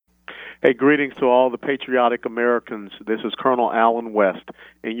Hey, greetings to all the patriotic Americans. This is Colonel Alan West,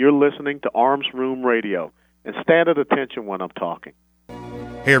 and you're listening to Arms Room Radio. And stand at attention when I'm talking.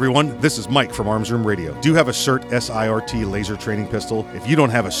 Hey everyone, this is Mike from Arms Room Radio. Do you have a CERT SIRT laser training pistol? If you don't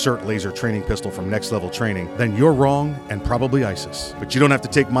have a CERT laser training pistol from Next Level Training, then you're wrong and probably ISIS. But you don't have to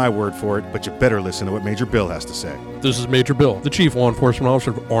take my word for it, but you better listen to what Major Bill has to say. This is Major Bill, the Chief Law Enforcement Officer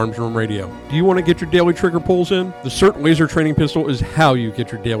of Arms Room Radio. Do you want to get your daily trigger pulls in? The CERT laser training pistol is how you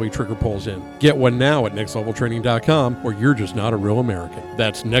get your daily trigger pulls in. Get one now at nextleveltraining.com, or you're just not a real American.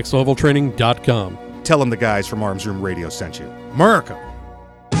 That's nextleveltraining.com. Tell them the guys from Arms Room Radio sent you. America!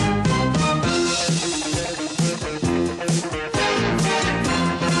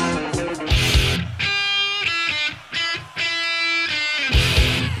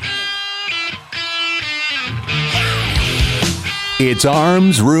 It's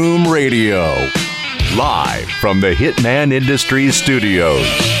Arms Room Radio, live from the Hitman Industries studios.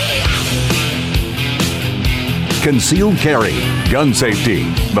 Concealed carry, gun safety,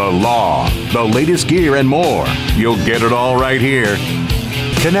 the law, the latest gear, and more. You'll get it all right here.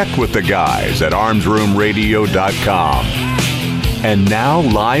 Connect with the guys at armsroomradio.com. And now,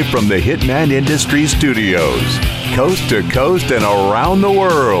 live from the Hitman Industries studios, coast to coast and around the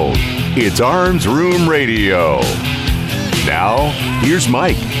world, it's Arms Room Radio. Now, here's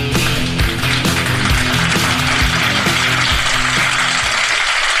Mike.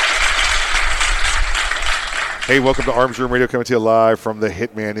 Hey, welcome to Arms Room Radio, coming to you live from the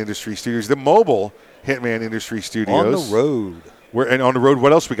Hitman Industry Studios, the mobile Hitman Industry Studios. On the road. And on the road,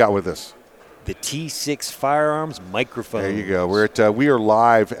 what else we got with us? The T6 Firearms microphone. There you go. We are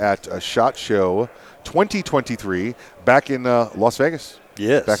live at SHOT Show 2023 back in Las Vegas.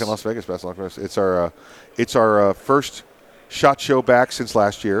 Yes. Back in Las Vegas. It's our first SHOT Show back since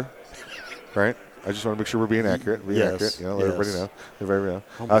last year, right? I just want to make sure we're being accurate. Let everybody know.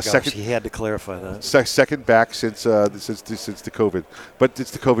 Oh my gosh, he had to clarify that. Second back since the COVID, but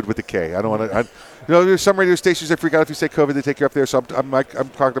it's the COVID with the K. I don't want to. There's some radio stations that freak out if you say COVID, they take you up there. So I'm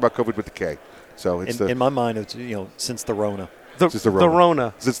talking about COVID with the K. So it's in my mind, it's since the Rona. Since the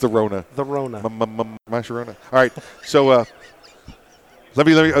Rona. The Rona. My Sharona. All right. So. Let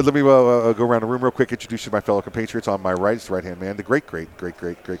me go around the room real quick. Introduce you to my fellow compatriots. On my right is the right-hand man, the great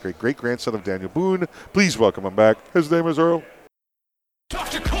grandson of Daniel Boone. Please welcome him back. His name is Earl. Talk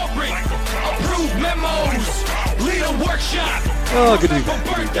to corporate, approve memos, lead a workshop. Oh, good to be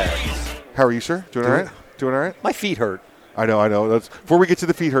back. How are you, sir? Doing all right? Doing all right? My feet hurt. I know. Before we get to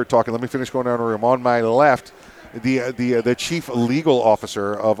the feet hurt talking, let me finish going down the room. On my left, the chief legal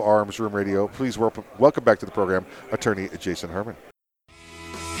officer of Arms Room Radio. Please welcome back to the program, Attorney Jason Herman.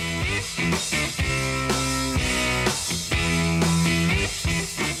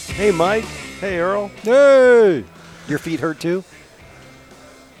 Hey, Mike. Hey, Earl. Hey! Your feet hurt too?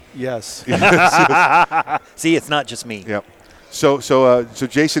 Yes. See, it's not just me. Yep. So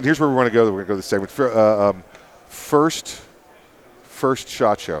Jason, here's where we want to go. We're going to go to the segment. First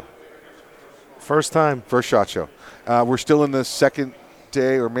SHOT Show. First time. First SHOT Show. We're still in the second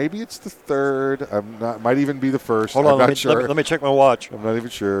day, or maybe it's the third. Might even be the first. Hold on, I'm not sure. let me check my watch. I'm not even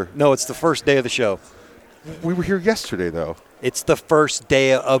sure. No, it's the first day of the show. We were here yesterday, though. It's the first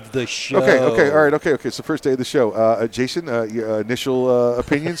day of the show. Okay, all right, okay. It's the first day of the show. Jason, your initial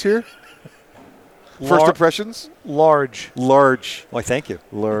opinions here? First impressions? Large. Why, thank you.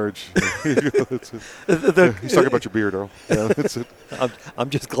 Large. He's talking about your beard, Earl. Yeah, that's it. I'm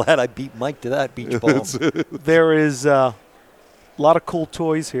just glad I beat Mike to that beach ball. There is a lot of cool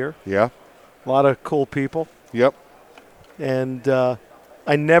toys here. Yeah. A lot of cool people. Yep. And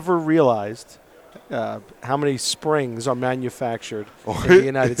I never realized how many springs are manufactured in the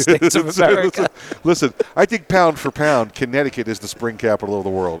United States of America. Listen, I think pound for pound, Connecticut is the spring capital of the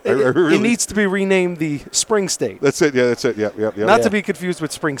world. It needs to be renamed the Spring State. That's it. Yeah, that's it. Yep. Not to be confused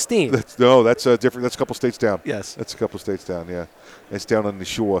with Springsteen. That's different. That's a couple states down. Yes. That's a couple states down, yeah. It's down on the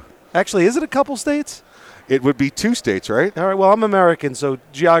shore. Actually, is it a couple states? It would be 2 states, right? All right. Well, I'm American, so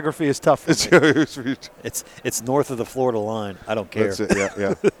geography is tough for me. It's north of the Florida line. I don't care. That's it,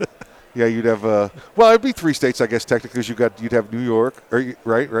 yeah. Yeah, you'd have it'd be 3 states, I guess, technically, because you'd have New York,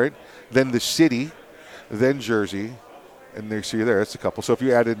 right? Then the city, then Jersey, and there. So you're there. That's a couple. So if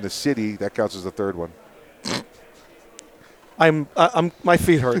you add in the city, that counts as the third one. My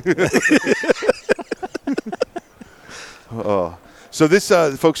feet hurt. So this,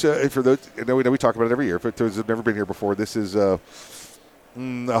 folks, for those, I know we talk about it every year. For those who've never been here before, this is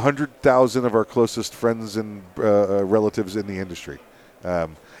 100,000 of our closest friends and relatives in the industry.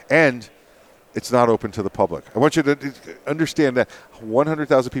 And it's not open to the public. I want you to understand that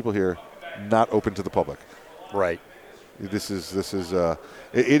 100,000 people here, not open to the public. Right. This is it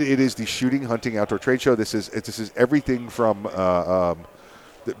is the shooting, hunting, outdoor trade show. This is everything from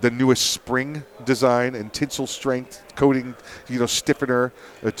the newest spring design and tensile strength coating, stiffener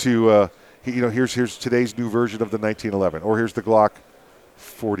to here's today's new version of the 1911, or here's the Glock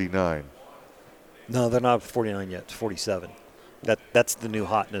 49. No, they're not 49 yet. It's 47. That's the new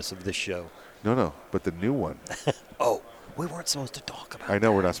hotness of this show. No, but the new one. Oh, we weren't supposed to talk about I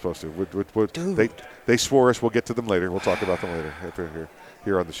know we're not supposed to. Dude. They swore us. We'll get to them later. We'll talk about them later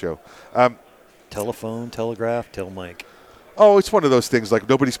here on the show. Telephone, telegraph, tell Mike. Oh, it's one of those things like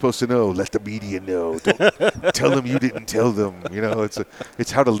nobody's supposed to know. Let the media know. Don't tell them you didn't tell them.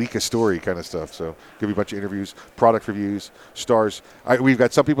 It's how to leak a story kind of stuff. So give you a bunch of interviews, product reviews, stars. We've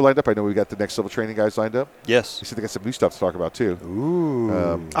got some people lined up. I know we've got the Next Level Training guys lined up. Yes. They said they got some new stuff to talk about too.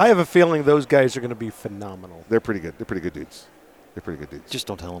 Ooh. I have a feeling those guys are going to be phenomenal. They're pretty good. They're pretty good dudes. Just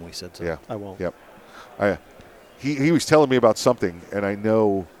don't tell them we said so. Yeah. I won't. Yep. He was telling me about something, and I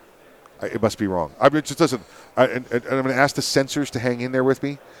know it must be wrong. I mean, it just doesn't. And I'm going to ask the censors to hang in there with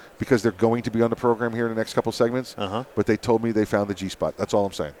me because they're going to be on the program here in the next couple segments. Uh-huh. But they told me they found the G-spot. That's all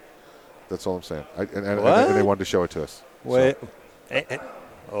I'm saying. And they wanted to show it to us. Wait.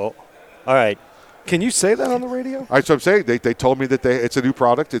 So. All right. Can you say that on the radio? So I'm saying they told me that it's a new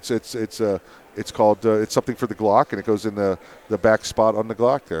product. It's called it's something for the Glock, and it goes in the back spot on the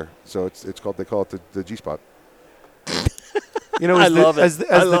Glock there. So they call it the G-spot. As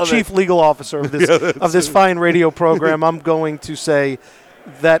the chief legal officer of this fine radio program, I'm going to say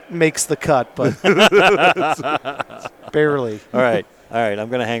that makes the cut, but barely. All right. I'm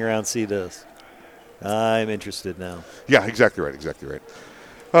going to hang around and see this. I'm interested now. Yeah, exactly right.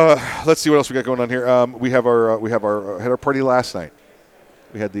 Let's see what else we got going on here. We had our party last night.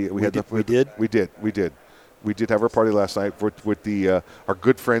 We did have our party last night with our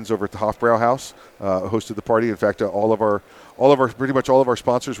good friends over at the Hofbrau House. Hosted the party. In fact, pretty much all of our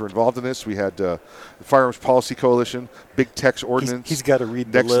sponsors were involved in this. We had the Firearms Policy Coalition, Big Tech's Ordinance. He's got to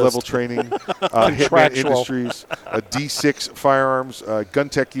read the Next list. Level Training, Hitman Industries, D6 Firearms, Gun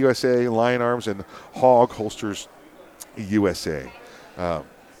Tech USA, Lion Arms, and Hog Holsters USA.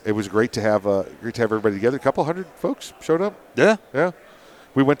 It was great to have everybody together. A couple hundred folks showed up. Yeah.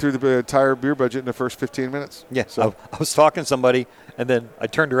 We went through the entire beer budget in the first 15 minutes. Yeah. So I was talking to somebody, and then I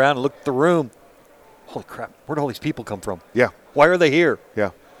turned around and looked at the room. Holy crap! Where'd all these people come from? Yeah. Why are they here?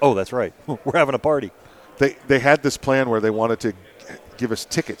 Yeah. Oh, that's right. We're having a party. They had this plan where they wanted to give us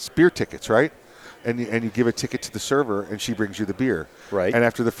tickets, beer tickets, right? And you give a ticket to the server, and she brings you the beer. Right. And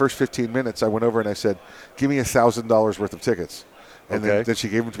after the first 15 minutes, I went over and I said, "Give me $1,000 worth of tickets." And then she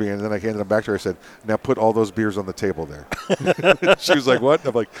gave them to me, and then I handed them back to her. I said, "Now put all those beers on the table there." She was like, "What?"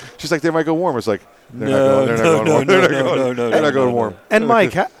 I'm like, "She's like, they might go warm." I was like, "They're not going warm." And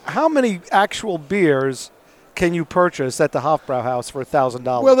Mike, how many actual beers can you purchase at the Hofbrau House for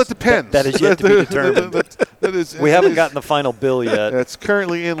 $1,000? Well, that depends. That is yet to be determined. That is. We haven't gotten the final bill yet. It's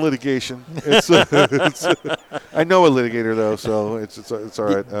currently in litigation. I know a litigator though, so it's all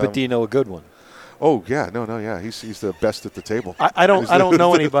right. But do you know a good one? Oh yeah, yeah. He's the best at the table. I don't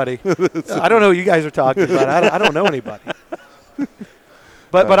know anybody. I don't know who you guys are talking about. I don't know anybody.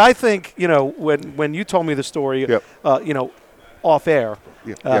 But I think when you told me the story, Yep. Off air,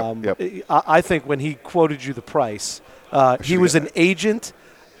 Yep. I think when he quoted you the price, he was an agent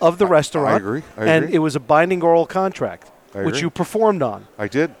of the restaurant. I agree. And it was a binding oral contract, I which agree. you performed on. I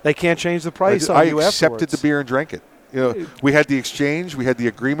did. They can't change the price I on you accepted afterwards. the beer and drank it. We had the exchange, we had the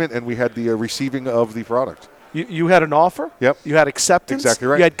agreement, and we had the receiving of the product. You had an offer. Yep. You had acceptance. Exactly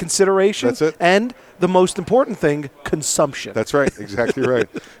right. You had consideration. That's it. And the most important thing, consumption. That's right. Exactly right.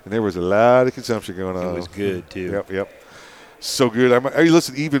 And there was a lot of consumption going on. It was good, too. Yep. So good.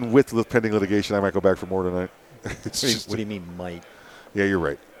 Listen, even with the pending litigation, I might go back for more tonight. What do you mean, might? Yeah, you're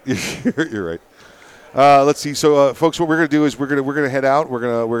right. You're right. Let's see. So, folks, what we're going to do is we're going to head out.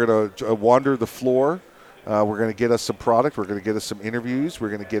 We're going to wander the floor. We're going to get us some product. We're going to get us some interviews. We're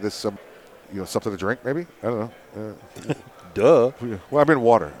going to get us some, something to drink. Maybe, I don't know. Duh. Well, I mean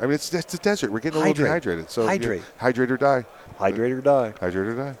water. I mean it's the desert. We're getting a little dehydrated. So hydrate. Hydrate or die. Hydrate or die. Hydrate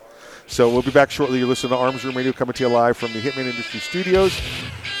or die. So we'll be back shortly. You're listening to Arms Room Radio, coming to you live from the Hitman Industry Studios.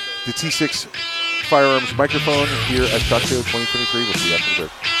 The T6 Firearms microphone here at SHOT Show 2023. We'll see you after the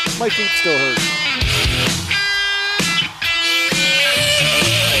break. My feet still hurt.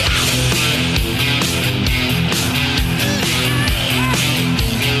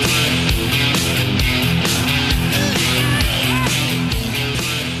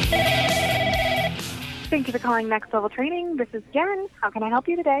 Thank you for calling Next Level Training. This is Jen. How can I help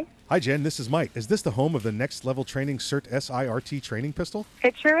you today? Hi, Jen. This is Mike. Is this the home of the Next Level Training CERT SIRT training pistol?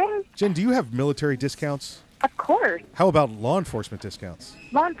 It sure is. Jen, do you have military discounts? Of course. How about law enforcement discounts?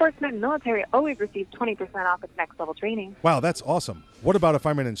 Law enforcement and military always receive 20% off with Next Level Training. Wow, that's awesome. What about if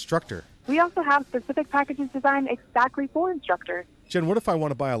I'm an instructor? We also have specific packages designed exactly for instructors. Jen, what if I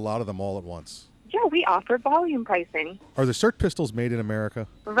want to buy a lot of them all at once? Joe, we offer volume pricing. Are the CERT pistols made in America?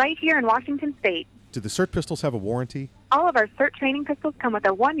 Right here in Washington State. Do the CERT pistols have a warranty? All of our CERT training pistols come with a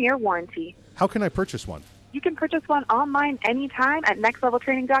 1-year warranty. How can I purchase one? You can purchase one online anytime at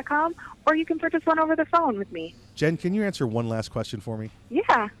nextleveltraining.com, or you can purchase one over the phone with me. Jen, can you answer one last question for me?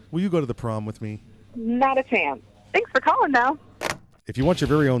 Yeah. Will you go to the prom with me? Not a chance. Thanks for calling, though. If you want your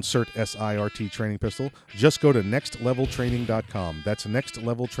very own CERT SIRT training pistol, just go to nextleveltraining.com. That's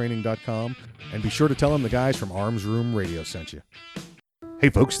nextleveltraining.com. And be sure to tell them the guys from Arms Room Radio sent you. Hey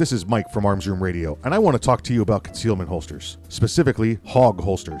folks, this is Mike from Arms Room Radio, and I want to talk to you about concealment holsters, specifically HOG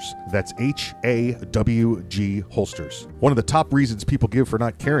holsters. That's HAWG holsters. One of the top reasons people give for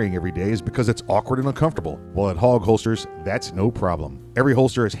not carrying every day is because it's awkward and uncomfortable. Well, at HOG holsters, that's no problem. Every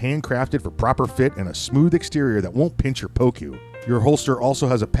holster is handcrafted for proper fit and a smooth exterior that won't pinch or poke you. Your holster also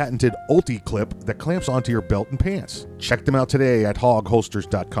has a patented Ulti clip that clamps onto your belt and pants. Check them out today at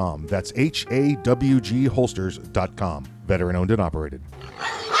hogholsters.com. That's HAWG holsters.com. Veteran owned and operated.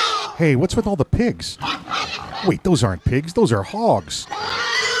 Hey, what's with all the pigs? Wait, those aren't pigs, those are hogs.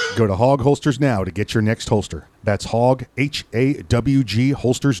 Go to Hog Holsters now to get your next holster. That's Hog, HAWG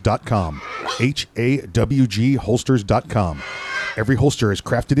holsters.com. HAWG holsters.com. Every holster is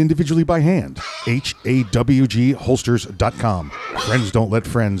crafted individually by hand. HAWG holsters.com. Friends don't let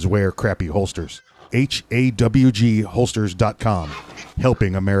friends wear crappy holsters. HAWG holsters.com.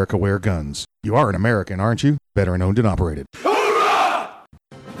 Helping America wear guns. You are an American, aren't you? Veteran owned and operated. Hoorah!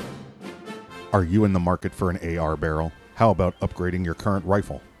 Are you in the market for an AR barrel? How about upgrading your current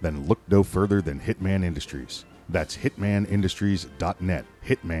rifle? Then look no further than Hitman Industries. That's hitmanindustries.net.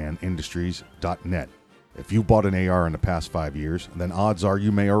 Hitmanindustries.net. If you bought an AR in the past 5 years, then odds are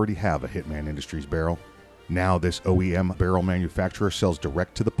you may already have a Hitman Industries barrel. Now this OEM barrel manufacturer sells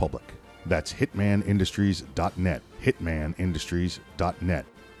direct to the public. That's hitmanindustries.net. Hitmanindustries.net.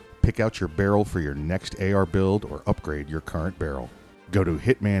 Pick out your barrel for your next AR build or upgrade your current barrel. Go to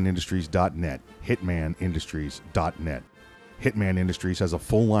hitmanindustries.net. Hitmanindustries.net. Hitman Industries has a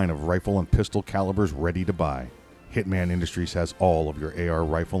full line of rifle and pistol calibers ready to buy. Hitman Industries has all of your AR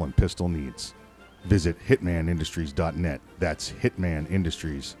rifle and pistol needs. Visit hitmanindustries.net. That's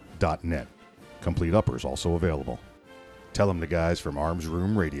hitmanindustries.net. Complete uppers also available. Tell them the guys from Arms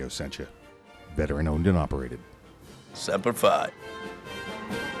Room Radio sent you. Veteran owned and operated. Semper Fi.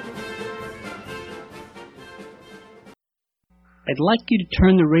 I'd like you to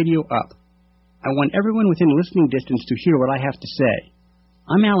turn the radio up. I want everyone within listening distance to hear what I have to say.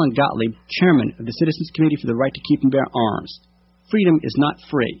 I'm Alan Gottlieb, chairman of the Citizens Committee for the Right to Keep and Bear Arms. Freedom is not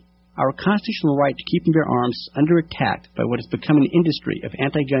free. Our constitutional right to keep and bear arms is under attack by what has become an industry of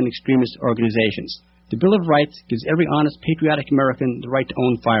anti-gun extremist organizations. The Bill of Rights gives every honest, patriotic American the right to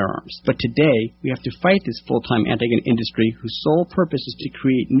own firearms. But today, we have to fight this full-time anti-gun industry whose sole purpose is to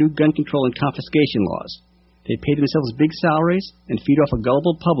create new gun control and confiscation laws. They pay themselves big salaries and feed off a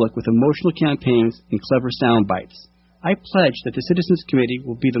gullible public with emotional campaigns and clever sound bites. I pledge that the Citizens Committee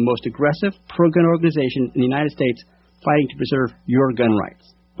will be the most aggressive pro-gun organization in the United States fighting to preserve your gun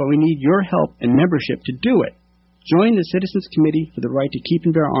rights. But we need your help and membership to do it. Join the Citizens Committee for the Right to Keep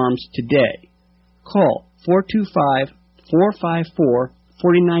and Bear Arms today. Call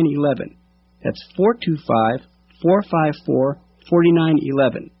 425-454-4911. That's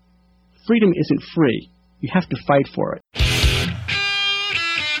 425-454-4911. Freedom isn't free. You have to fight for it.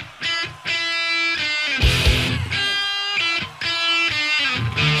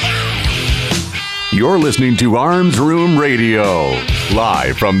 You're listening to Arms Room Radio,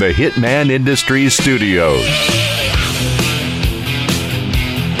 live from the Hitman Industries studios.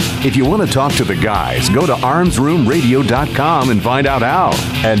 If you want to talk to the guys, go to armsroomradio.com and find out how.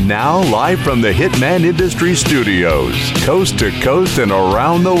 And now, live from the Hitman Industries studios, coast to coast and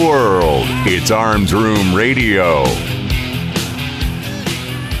around the world, it's Arms Room Radio.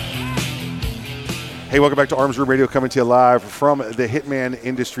 Hey, welcome back to Arms Room Radio, coming to you live from the Hitman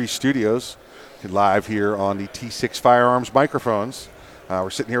Industries studios. Live here on the T6 Firearms microphones.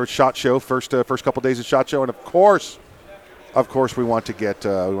 We're sitting here at SHOT Show, first couple days at SHOT Show, and of course, we want to get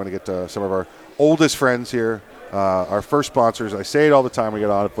some of our oldest friends here, our first sponsors. I say it all the time we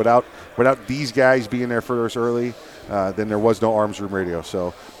get on it. Without these guys being there for us early, then there was no Arms Room Radio.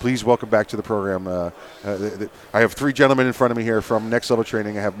 So please welcome back to the program. I have three gentlemen in front of me here from Next Level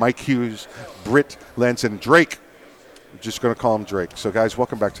Training. I have Mike Hughes, Britt Lentz, and Drake. I'm just going to call him Drake. So guys,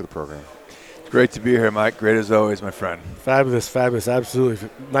 welcome back to the program. Great to be here, Mike. Great as always, my friend. Fabulous, absolutely.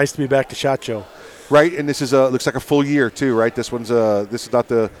 Nice to be back to SHOT Show. Right, and this is looks like a full year too, right? This is not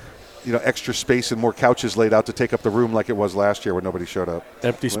the extra space and more couches laid out to take up the room like it was last year when nobody showed up.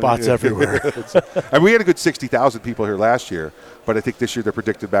 Empty spots everywhere. And we had a good 60,000 people here last year, but I think this year they're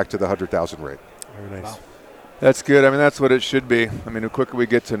predicted back to the 100,000 rate. Very nice. Wow. That's good. I mean, that's what it should be. I mean, the quicker we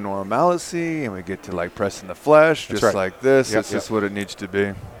get to normalcy and we get to like pressing the flesh, like this, it's just what it needs to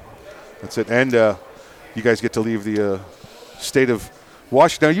be. That's it. And you guys get to leave the state of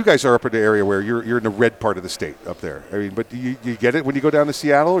Washington. Now, you guys are up in the area where you're in the red part of the state up there. I mean, but you get it when you go down to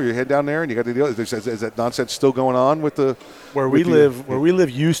Seattle, or you head down there and you got to deal. Is that nonsense still going on with the where we live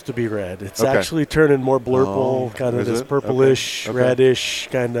used to be red. It's actually turning more blurple, kind of this purplish, reddish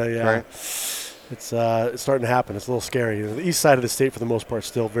kind of. Yeah, right. It's starting to happen. It's a little scary. The east side of the state, for the most part, is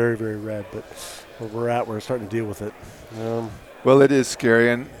still very, very red. But where we're starting to deal with it. Well, it is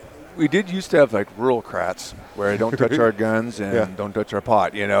scary, and we did used to have like rural crats where don't touch our guns and don't touch our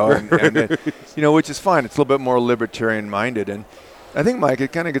pot, and which is fine. It's a little bit more libertarian minded, and I think, Mike,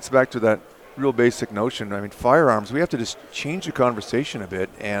 it kind of gets back to that real basic notion. I mean, firearms. We have to just change the conversation a bit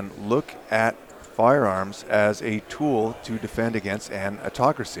and look at firearms as a tool to defend against an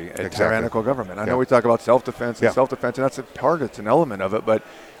autocracy, a tyrannical government. I know we talk about self-defense and self-defense, and that's a part. It's an element of it, but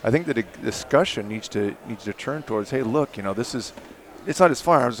I think that the discussion needs to turn towards, hey, look, this is. It's not just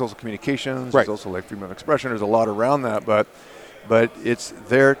firearms. There's also communications. There's also like freedom of expression. There's a lot around that, but it's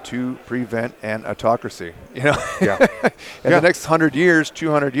there to prevent an autocracy. In the next 100 years,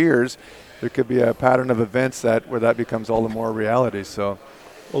 200 years, there could be a pattern of events where that becomes all the more reality. So,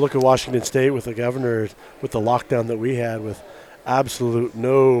 well, look at Washington State with the governor, with the lockdown that we had, with absolute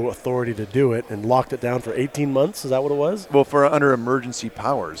no authority to do it, and locked it down for 18 months. Is that what it was? Well, under emergency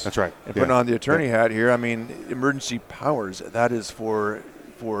powers. That's right. And putting on the attorney hat here, I mean, emergency powers, that is for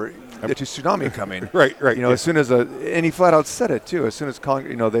a tsunami coming. right. As soon as and he flat out said it too. As soon as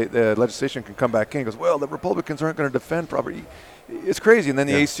the legislation can come back in, he goes, well, the Republicans aren't going to defend property. It's crazy, and then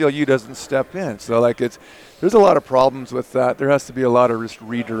the ACLU doesn't step in. So there's a lot of problems with that. There has to be a lot of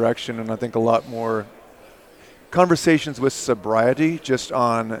redirection, and I think a lot more conversations with sobriety, just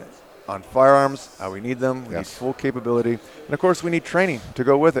on firearms, how we need them. We need full capability, and of course, we need training to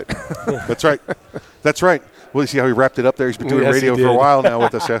go with it. That's right. Well, you see how he wrapped it up there. He's been doing radio for a while now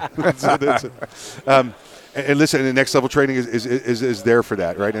with us. And listen, the next level training is there for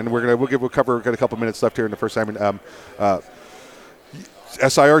that, right? And we'll cover. We've got a couple minutes left here in the first time.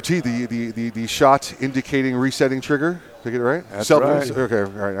 SIRT, the shot indicating resetting trigger. Did I get it right? That's right. Okay, all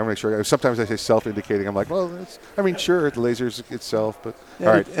right. I'll make sure. Sometimes I say self-indicating. I'm like, well, sure, the laser's itself, but all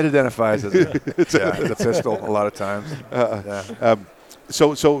right. It identifies as a pistol a lot of times. So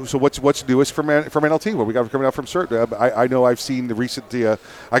what's newest from NLT? What we got coming out from CERT? I know I've seen the recent.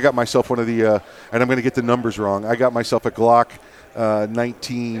 I got myself one of the, and I'm going to get the numbers wrong. I got myself a Glock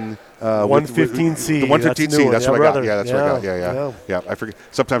 19. 115C. The 115C. That's what I got. Yeah, that's what I got. Yeah. I forget.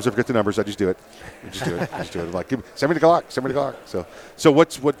 Sometimes I forget the numbers. I just do it. I'm like, send me the Glock. So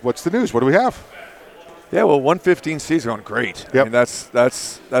what's the news? What do we have? Yeah, well, 115C is going great. Yep. I mean,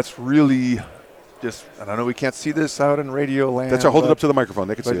 that's really just. And I know we can't see this out in radio land. That's right. Hold it up to the microphone.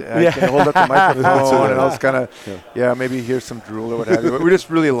 They can see it. I can hold up the microphone, and I was kind of, maybe hear some drool or what have you. But we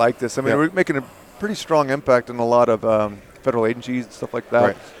just really like this. I mean, we're making a pretty strong impact on a lot of federal agencies and stuff like that.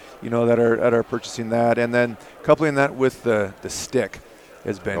 Right. That are purchasing that, and then coupling that with the stick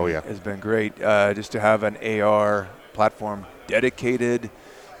has been great. Just to have an AR platform dedicated,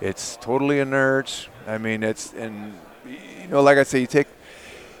 it's totally inert. I mean, like I say, you take,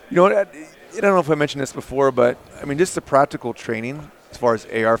 I don't know if I mentioned this before, but I mean, just the practical training as far as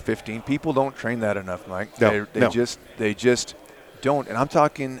AR-15. People don't train that enough, Mike. They just don't. And I'm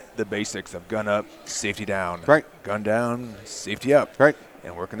talking the basics of gun up, safety down. Right. Gun down, safety up. Right.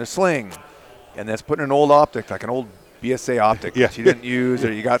 And working the sling. And that's putting an old optic, like an old BSA optic that you didn't use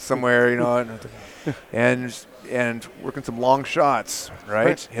or you got somewhere, and working some long shots,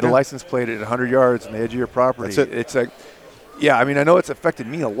 right? Hit a license plate at 100 yards on the edge of your property. That's it. It's like, I mean, I know it's affected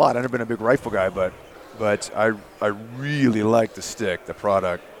me a lot. I've never been a big rifle guy, but I really like the stick, the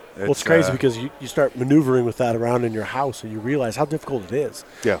product. It's crazy because you start maneuvering with that around in your house and you realize how difficult it is.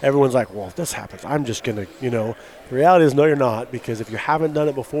 Yeah. Everyone's like, well, if this happens, I'm just going to, The reality is, no, you're not, because if you haven't done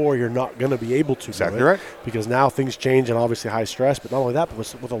it before, you're not going to be able to exactly do it. Right. Because now things change and obviously high stress, but not only that, but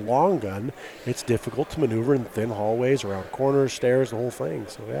with a long gun, it's difficult to maneuver in thin hallways, around corners, stairs, the whole thing.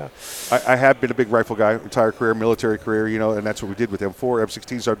 So, yeah. I have been a big rifle guy, entire career, military career, and that's what we did with M4.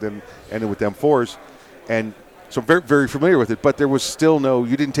 M16 started then ended with M4s. And So I'm very, very familiar with it, but there was still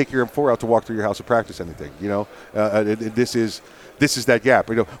you didn't take your M4 out to walk through your house and practice anything, this is that gap,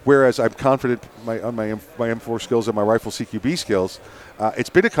 whereas I'm confident on my M4 skills and my rifle CQB skills. It's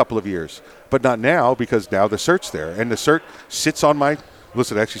been a couple of years, but not now, because now the CERT's there, and the CERT sits on my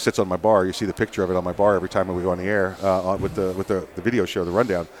it actually sits on my bar. You see the picture of it on my bar every time we go on the air with the video show, the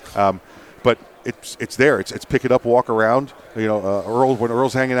rundown. But it's there. It's pick it up, walk around. Earl, when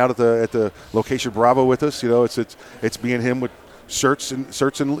Earl's hanging out at the location Bravo with us, it's me and him with certs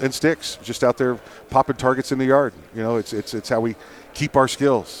and sticks, just out there popping targets in the yard. It's how we keep our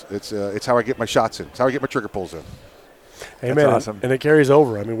skills. It's how I get my shots in. It's how I get my trigger pulls in. Amen. That's awesome. And it carries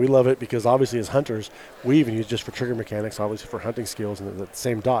over. I mean, we love it because obviously as hunters, we even use just for trigger mechanics, obviously for hunting skills, and the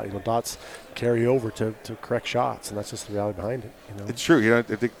same dot. Dots carry over to correct shots, and that's just the reality behind it. It's true.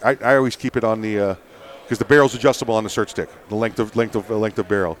 I always keep it on the because the barrel's adjustable on the CERT stick, the length of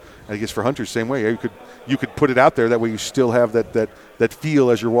barrel. And I guess for hunters, same way. You could put it out there. That way, you still have that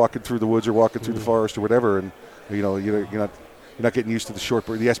feel as you're walking through the woods or walking through the forest or whatever, and you're not getting used to the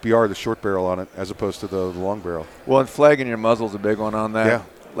SBR, the short barrel on it, as opposed to the long barrel. Well, and flagging your muzzle's a big one on that. Yeah.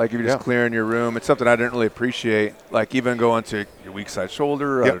 Like if you're just clearing your room, it's something I didn't really appreciate. Like even going to your weak side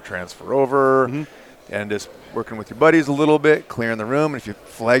shoulder, how to transfer over, and just working with your buddies a little bit, clearing the room. And if you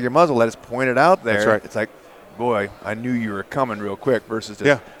flag your muzzle, let us point it out there. That's right. It's like, boy, I knew you were coming real quick versus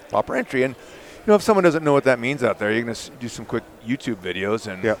just proper entry. And if someone doesn't know what that means out there, you're going to do some quick YouTube videos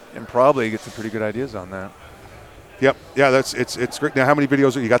and probably get some pretty good ideas on that. Yep. Yeah, it's great. Now, how many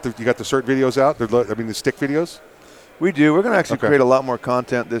videos you got the CERT videos out? The stick videos. We do. We're going to actually create a lot more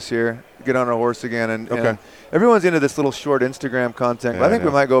content this year. Get on our horse again, and everyone's into this little short Instagram content. But I think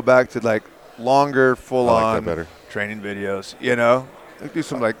we might go back to like longer, full-on training videos. Do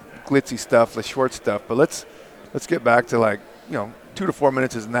some like glitzy stuff, the short stuff. But let's get back to 2 to 4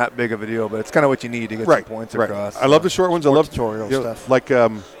 minutes isn't that big of a deal, but it's kind of what you need to get some points across. I love the short ones. I love tutorial stuff, like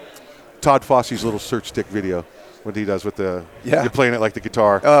Todd Fosse's little CERT stick video. What he does with you're playing it like the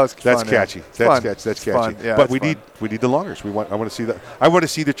guitar. Oh, it's that's fun, catchy. Yeah. That's catchy. Fun. Yeah, but we need the longers. I want to see that. I want to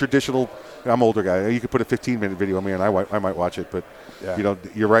see the traditional. I'm an older guy. You could put a 15-minute video on me, and I might watch it. But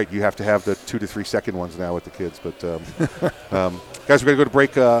you're right. You have to have the 2 to 3 second ones now with the kids. But guys, we're going to go to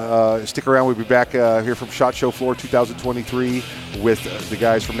break. Stick around. We'll be back here from SHOT Show Floor 2023 with the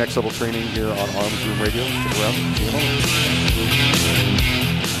guys from Next Level Training here on Arms Room Radio. Stick around. See you in a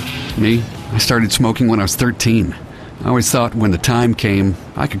moment. Me? I started smoking when I was 13. I always thought when the time came,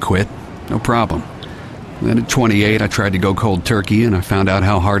 I could quit. No problem. Then at 28, I tried to go cold turkey, and I found out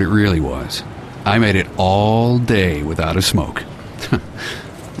how hard it really was. I made it all day without a smoke.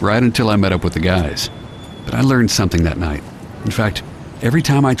 Right until I met up with the guys. But I learned something that night. In fact, every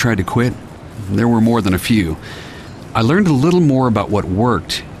time I tried to quit, there were more than a few, I learned a little more about what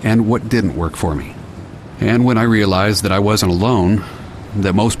worked and what didn't work for me. And when I realized that I wasn't alone,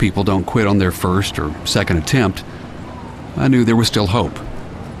 that most people don't quit on their first or second attempt, I knew there was still hope.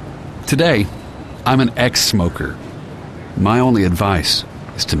 Today, I'm an ex-smoker. My only advice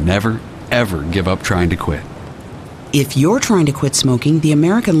is to never, ever give up trying to quit. If you're trying to quit smoking, the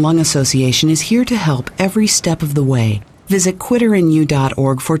American Lung Association is here to help every step of the way. Visit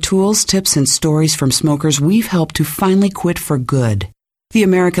quitterinyou.org for tools, tips, and stories from smokers we've helped to finally quit for good. The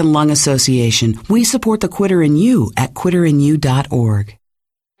American Lung Association. We support the quitter in you at quitterinyou.org.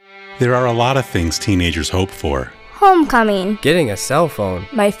 There are a lot of things teenagers hope for. Homecoming. Getting a cell phone.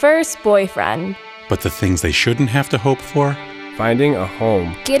 My first boyfriend. But the things they shouldn't have to hope for? Finding a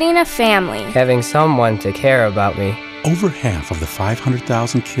home. Getting a family. Having someone to care about me. Over half of the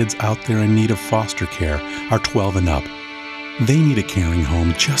 500,000 kids out there in need of foster care are 12 and up. They need a caring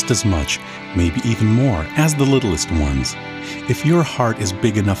home just as much, maybe even more, as the littlest ones. If your heart is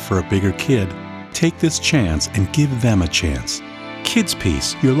big enough for a bigger kid, take this chance and give them a chance. Kids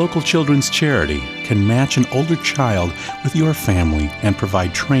Peace, your local children's charity, can match an older child with your family and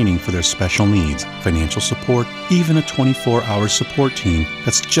provide training for their special needs, financial support, even a 24-hour support team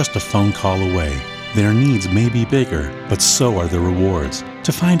that's just a phone call away. Their needs may be bigger, but so are the rewards.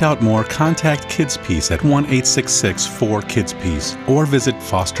 To find out more, contact Kids Peace at 1-866-4-KIDS-PEACE or visit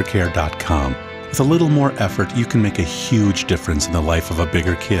fostercare.com. With a little more effort, you can make a huge difference in the life of a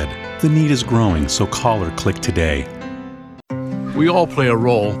bigger kid. The need is growing, so call or click today. We all play a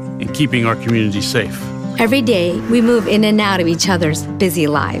role in keeping our community safe. Every day, we move in and out of each other's busy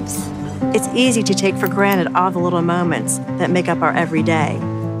lives. It's easy to take for granted all the little moments that make up our everyday.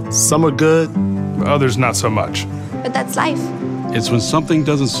 Some are good, others not so much. But that's life. It's when something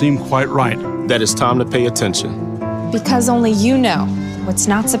doesn't seem quite right that it's time to pay attention. Because only you know what's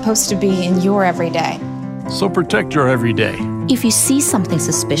not supposed to be in your everyday. So protect your everyday. If you see something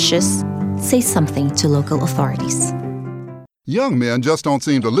suspicious, say something to local authorities. Young men just don't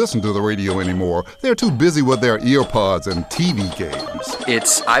seem to listen to the radio anymore. They're too busy with their earpods and TV games.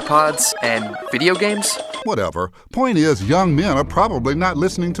 It's iPods and video games? Whatever. Point is, young men are probably not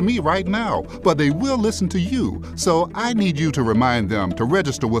listening to me right now, but they will listen to you. So I need you to remind them to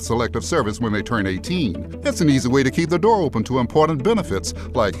register with Selective Service when they turn 18. It's an easy way to keep the door open to important benefits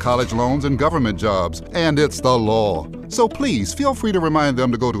like college loans and government jobs. And it's the law. So please feel free to remind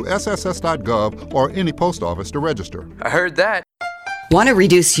them to go to sss.gov or any post office to register. I heard that. Want to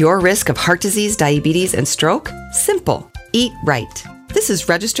reduce your risk of heart disease, diabetes, and stroke? Simple. Eat right. This is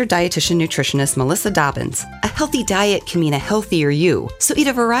registered dietitian nutritionist Melissa Dobbins. A healthy diet can mean a healthier you, so eat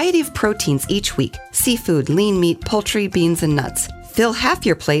a variety of proteins each week: seafood, lean meat, poultry, beans, and nuts. Fill half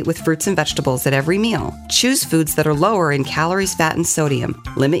your plate with fruits and vegetables at every meal. Choose foods that are lower in calories, fat, and sodium.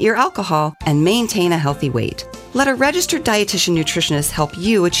 Limit your alcohol and maintain a healthy weight. Let a registered dietitian nutritionist help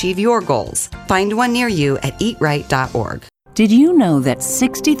you achieve your goals. Find one near you at eatright.org. Did you know that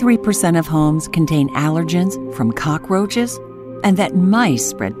 63% of homes contain allergens from cockroaches? And that mice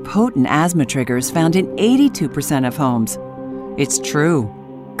spread potent asthma triggers found in 82% of homes? It's true.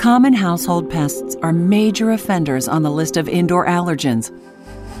 Common household pests are major offenders on the list of indoor allergens.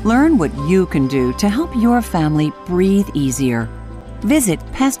 Learn what you can do to help your family breathe easier. Visit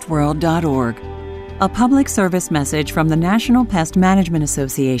pestworld.org. A public service message from the National Pest Management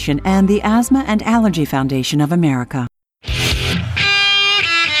Association and the Asthma and Allergy Foundation of America.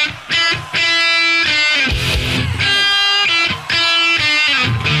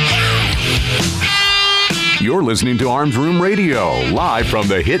 You're listening to Arms Room Radio, live from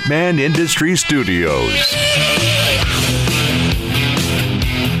the Hitman Industry Studios.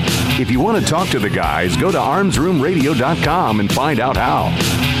 If you want to talk to the guys, go to armsroomradio.com and find out how.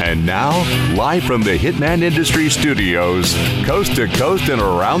 And now, live from the Hitman Industry Studios, coast to coast and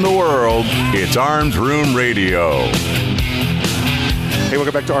around the world, it's Arms Room Radio. Hey,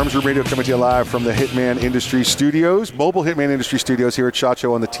 welcome back to Arms Room Radio, coming to you live from the Hitman Industry Studios, mobile Hitman Industry Studios here at SHOT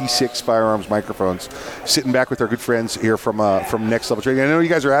Show on the T6 firearms microphones. Sitting back with our good friends here from Next Level Trading. I know you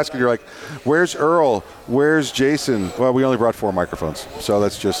guys are asking, you're like, where's Earl? Where's Jason? Well, we only brought 4 microphones, so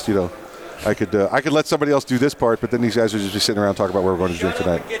that's just, I could let somebody else do this part, but then these guys would just be sitting around talking about what we're going to drink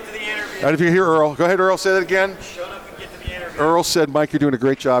tonight. And if you hear Earl, go ahead, Earl, say that again. Earl said, Mike, you're doing a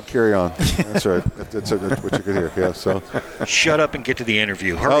great job. Carry on. That's right. That's what you could hear. Yeah. So, shut up and get to the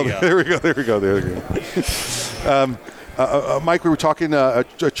interview. Hurry up. There we go. Mike, we were talking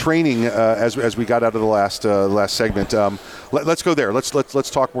training as we got out of the last segment. Let's go there. Let's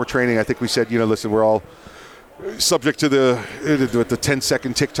talk more training. I think we said, listen, we're all subject to the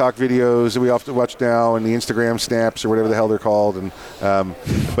 10-second TikTok videos that we often watch now, and the Instagram snaps or whatever the hell they're called. And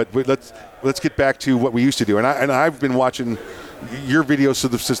but let's get back to what we used to do. And I've been watching your videos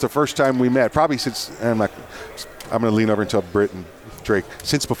since the first time we met. Probably since I'm going to lean over and tell Britt and Drake,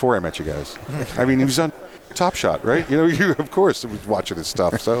 since before I met you guys. I mean, he was on Top Shot, right? You of course was watching his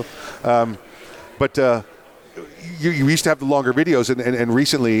stuff. So, but. You used to have the longer videos, and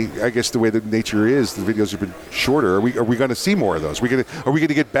recently, I guess the way the nature is, the videos have been shorter. Are we going to see more of those? Are we going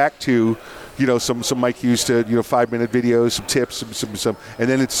to get back to, some Mike Hughes to 5-minute videos, some tips, some, and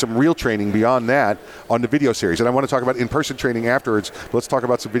then it's some real training beyond that on the video series. And I want to talk about in-person training afterwards. But let's talk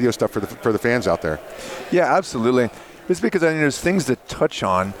about some video stuff for the fans out there. Yeah, absolutely. It's because I think there's things to touch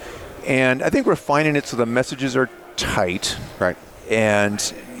on, and I think we're finding it so the messages are tight, right? And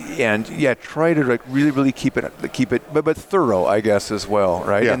yeah, try to really keep it, but thorough, I guess, as well,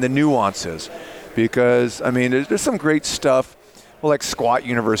 right? Yeah. And the nuances, because I mean, there's some great stuff. Well, like Squat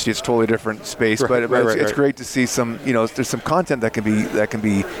University, it's a totally different space, but it's great to see some. There's some content that can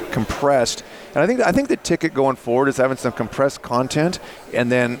be compressed, and I think the ticket going forward is having some compressed content,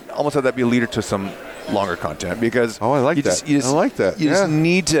 and then almost have that be a leader to some longer content, because I like that. You just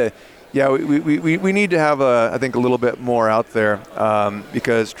need to. Yeah, we need to have I think a little bit more out there,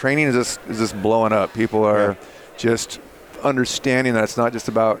 because training is just blowing up. People are just understanding that it's not just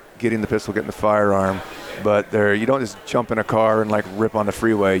about getting the pistol, getting the firearm, but you don't just jump in a car and like rip on the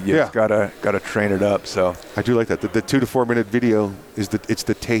freeway. You just gotta train it up. So I do like that. The 2 to 4 minute video is it's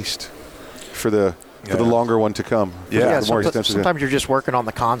the taste for the longer one to come. Sometimes you're just working on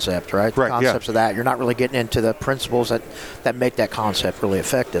the concept, right? The concepts of that. You're not really getting into the principles that make that concept really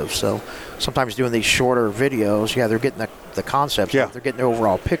effective. So sometimes doing these shorter videos, they're getting the concepts, they're getting the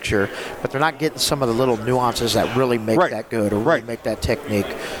overall picture, but they're not getting some of the little nuances that really make that good or really make that technique,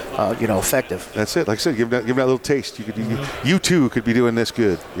 effective. That's it. Like I said, give that little taste. You too could be doing this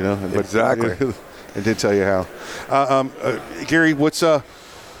good, Exactly. And did tell you how. Gary, what's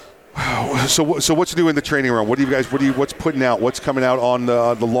So what's new in the training room? What's putting out? What's coming out on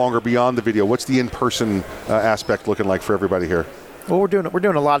the longer beyond the video? What's the in-person aspect looking like for everybody here? Well, we're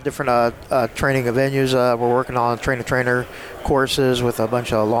doing a lot of different training venues. We're working on trainer courses with a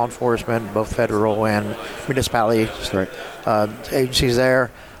bunch of law enforcement, both federal and municipality agencies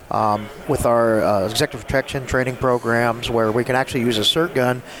there. With our executive protection training programs, where we can actually use a cert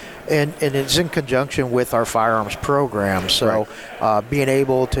gun, and it's in conjunction with our firearms program. So being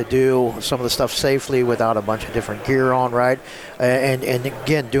able to do some of the stuff safely without a bunch of different gear on, right? And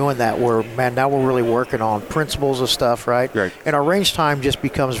again, doing that, now we're really working on principles of stuff, right? And our range time just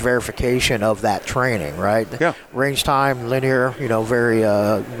becomes verification of that training, right? Yeah. Range time, linear, very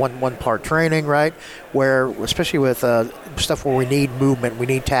one part training, right? Where, especially with stuff where we need movement, we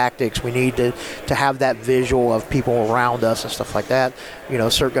need tactics, we need to have that visual of people around us and stuff like that.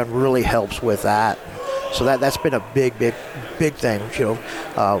 Cert gun really helps with that. So that's been a big thing,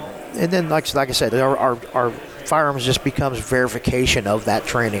 and then like I said, our firearms just becomes verification of that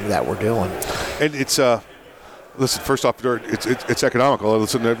training that we're doing. And it's listen, first off, it's economical.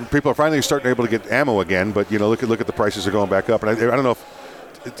 Listen, people are finally starting able to get ammo again, but look at the prices are going back up, and I don't know if.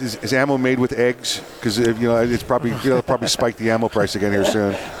 Is ammo made with eggs? Because it's probably probably spike the ammo price again here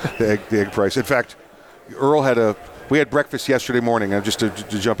soon. The egg price. In fact, we had breakfast yesterday morning, and just to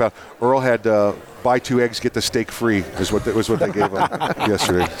jump out, Earl had buy 2 eggs, get the steak free. Was what they gave him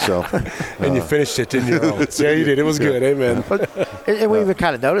yesterday. So, and you finished it, didn't you, Earl? Yeah, you did. It was good. Amen. And we even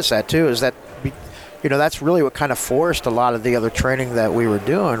kind of noticed that too. Is that that's really what kind of forced a lot of the other training that we were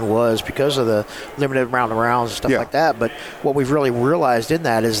doing, was because of the limited amount of rounds and stuff like that. But what we've really realized in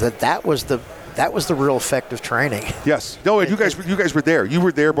that is that was the real effective training. Yes. No, and you guys were there. You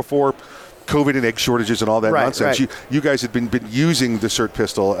were there before COVID and egg shortages and all that nonsense. Right. You guys had been using the Cert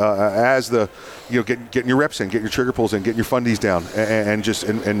pistol as the getting your reps in, getting your trigger pulls in, getting your fundies down,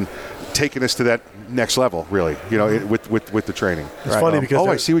 and taking us to that next level, really. With the training. It's funny because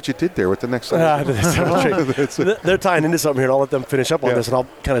I see what you did there with the next level. They're tying into something here, and I'll let them finish up on this, and I'll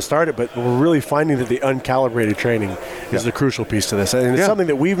kind of start it. But we're really finding that the uncalibrated training is the crucial piece to this, and it's something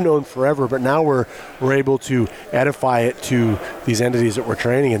that we've known forever. But now we're able to edify it to these entities that we're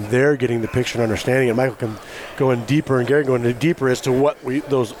training, and they're getting the picture and understanding. And Michael can go in deeper, and Gary going in deeper as to what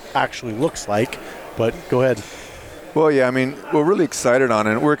those actually looks like. But go ahead. Well, yeah, I mean, we're really excited on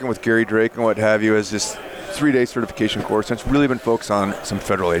it. Working with Gary Drake and what have you is this 3-day certification course. And it's really been focused on some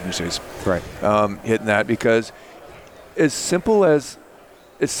federal agencies. Right. Hitting that, because as simple as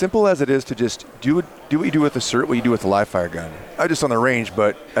it is to just do what you do with a cert, what you do with a live fire gun. Not just on the range,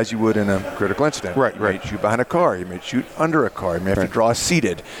 but as you would in a critical incident. Right. You may shoot behind a car. You may shoot under a car. You may have to draw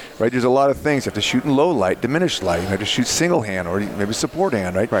seated. Right. There's a lot of things. You have to shoot in low light, diminished light. You have to shoot single hand or maybe support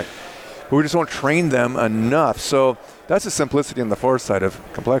hand. Right. Right. But we just don't train them enough. So that's the simplicity and the foresight of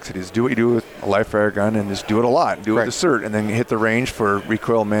complexities. Do what you do with a live fire gun and just do it a lot. Do it with the cert, and then hit the range for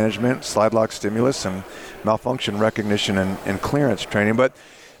recoil management, slide lock stimulus, and malfunction recognition and clearance training. But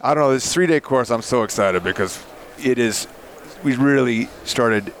I don't know, this 3-day course, I'm so excited because we really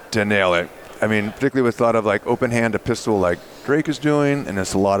started to nail it. I mean, particularly with a lot of open hand to pistol like Drake is doing, and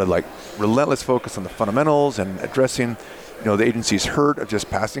there's a lot of relentless focus on the fundamentals and addressing the agency's hurt of just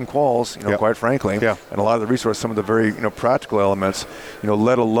passing quals, quite frankly, and a lot of the resource, some of the very, practical elements,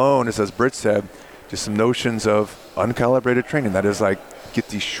 let alone, as Britt said, just some notions of uncalibrated training. That is get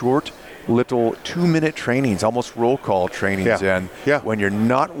these short, little 2-minute trainings, almost roll call trainings in when you're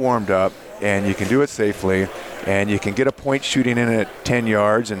not warmed up, and you can do it safely, and you can get a point shooting in at 10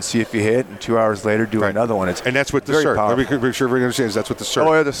 yards and see if you hit, and 2 hours later do another one. And that's with the cert. Let me make sure everyone understands that's what the cert.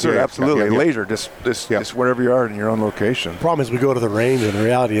 Oh, yeah, the cert, absolutely. Laser, just wherever you are in your own location. The problem is we go to the range, and the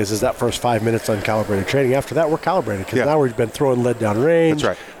reality is that first 5 minutes uncalibrated training. After that, we're calibrated, because now we've been throwing lead down range.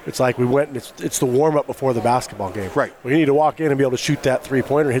 That's right. It's like we went, and it's the warm-up before the basketball game. Right. We need to walk in and be able to shoot that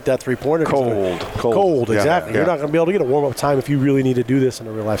three-pointer, hit that three-pointer. Cold, exactly. You're not going to be able to get a warm-up time if you really need to do this in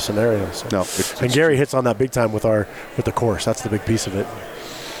a real-life scenario. So. No. And Gary hits on that big time with the course. That's the big piece of it.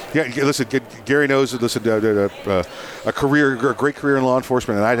 Yeah, listen, Gary knows, a great career in law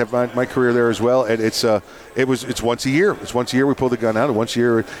enforcement, and I'd have my career there as well. And it's once a year. It's once a year we pull the gun out, and once a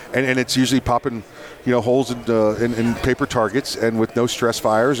year, and it's usually popping, holes in paper targets, and with no stress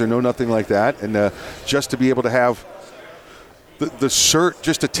fires or nothing like that. And just to be able to have the cert,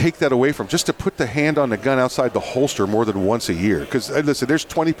 just to take that away from, just to put the hand on the gun outside the holster more than once a year. Because listen, there's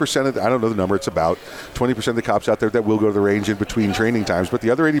 20% of I don't know the number, it's about 20% of the cops out there that will go to the range in between training times. But the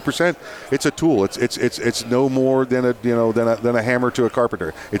other 80%, it's a tool. It's no more than a hammer to a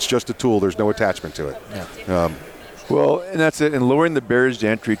carpenter. It's just a tool. There's no attachment to it. Yeah. Well, and that's it. And lowering the barriers to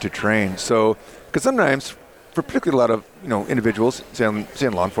entry to train. So, because sometimes for particularly a lot of individuals, say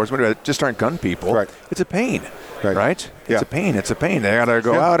in law enforcement, just aren't gun people. Right. It's a pain. Right? Yeah. It's a pain. They gotta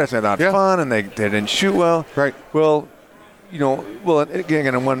go out. It's not fun, and they didn't shoot well. Right. Well, again,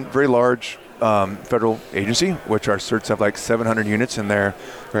 in one very large federal agency, which our certs have like 700 units in their,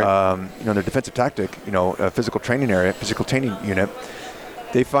 their defensive tactic, physical training unit.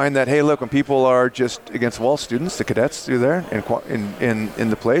 They find that, hey, look, when people are just against wall students, the cadets through there in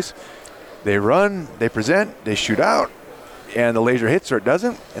the place, they run, they present, they shoot out, and the laser hits or it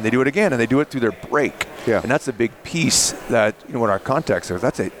doesn't, and they do it again, and they do it through their break. Yeah. And that's a big piece that, what our context is.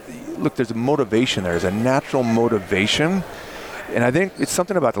 There's a motivation there. There's a natural motivation. And I think it's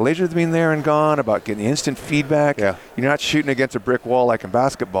something about the lasers being there and gone, about getting the instant feedback. Yeah. You're not shooting against a brick wall like in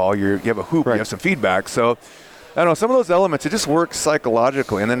basketball. You have a hoop, you have some feedback. So, I don't know, some of those elements, it just works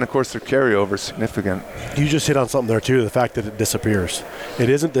psychologically. And then, of course, their carryover is significant. You just hit on something there, too, the fact that it disappears. It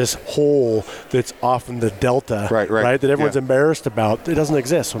isn't this hole that's often the delta, right, that everyone's embarrassed about. It doesn't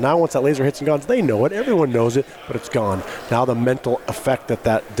exist. So now once that laser hits and guns, they know it. Everyone knows it, but it's gone. Now the mental effect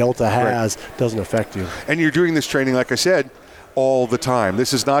that delta has doesn't affect you. And you're doing this training, like I said, all the time.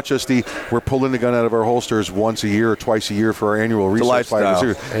 This is not just we're pulling the gun out of our holsters once a year or twice a year for our annual research.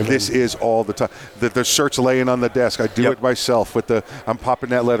 This is all the time. The certs laying on the desk. I do it myself I'm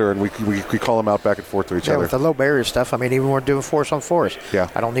popping that letter, and we call them out back and forth to each other. With the low barrier stuff, even when we're doing force on force. Yeah.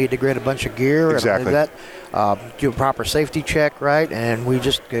 I don't need to grade a bunch of gear. Exactly. I don't need that. Do a proper safety check, right? And we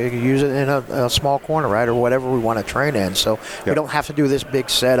just use it in a small corner, right, or whatever we want to train in. So we don't have to do this big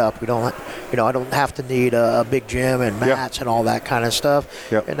setup. We don't, I don't have to need a big gym and mats and all that kind of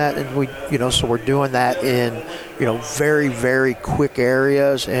stuff. And we, so we're doing that in, very, very quick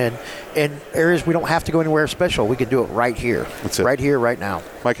areas and areas we don't have to go anywhere special. We can do it right here. That's it. Right here, right now.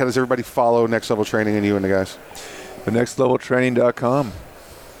 Mike, how does everybody follow Next Level Training and you and the guys? The nextleveltraining.com.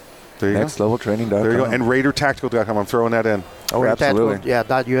 There you go. Nextleveltraining.com. There you go. And RaiderTactical.com. I'm throwing that in. Oh, absolutely.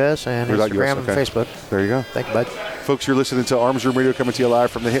 .us and Instagram and Facebook. There you go. Thank you, bud. Folks, you're listening to Arms Room Radio coming to you live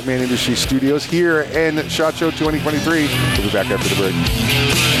from the Hitman Industries studios here in SHOT Show 2023. We'll be back after the break.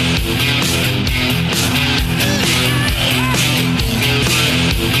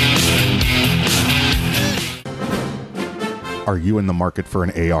 Are you in the market for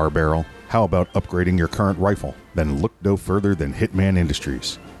an AR barrel? How about upgrading your current rifle? Then look no further than Hitman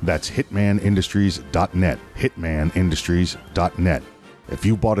Industries. That's hitmanindustries.net. Hitmanindustries.net. If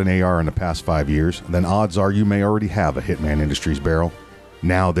you bought an AR in the past 5 years, then odds are you may already have a Hitman Industries barrel.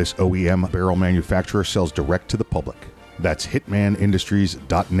 Now this OEM barrel manufacturer sells direct to the public. That's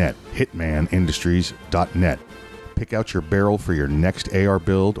hitmanindustries.net. Hitmanindustries.net. Pick out your barrel for your next AR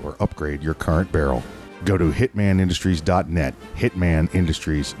build or upgrade your current barrel. Go to hitmanindustries.net.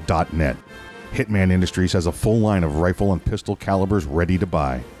 Hitmanindustries.net. Hitman Industries has a full line of rifle and pistol calibers ready to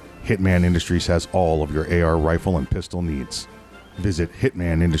buy. Hitman Industries has all of your AR rifle and pistol needs. Visit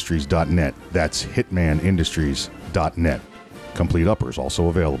hitmanindustries.net. That's hitmanindustries.net. Complete uppers also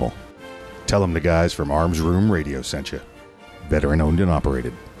available. Tell them the guys from Arms Room Radio sent you. Veteran owned and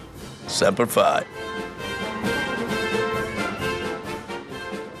operated. Semper Fi.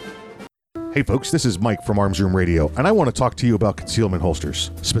 Hey folks, this is Mike from Arms Room Radio, and I want to talk to you about concealment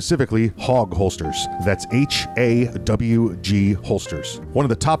holsters, specifically HOG holsters. That's H-A-W-G holsters. One of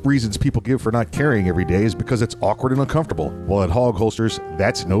the top reasons people give for not carrying every day is because it's awkward and uncomfortable. Well, at HOG holsters,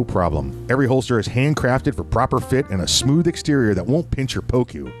 that's no problem. Every holster is handcrafted for proper fit and a smooth exterior that won't pinch or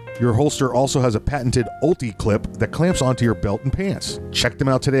poke you. Your holster also has a patented Ulti clip that clamps onto your belt and pants. Check them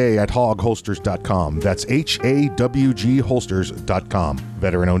out today at hogholsters.com. That's H-A-W-G holsters.com.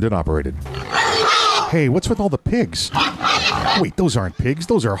 Veteran owned and operated. Hey, what's with all the pigs? Wait, those aren't pigs,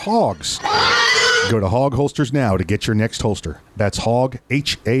 those are hogs. Go to Hog Holsters now to get your next holster. That's Hog,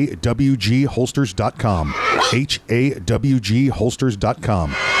 H-A-W-G holsters.com. H-A-W-G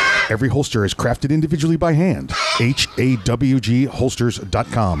holsters.com. Every holster is crafted individually by hand. HAWG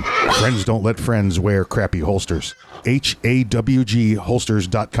holsters.com. Friends don't let friends wear crappy holsters. HAWG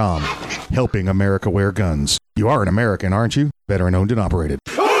holsters.com. Helping America wear guns. You are an American, aren't you? Veteran owned and operated.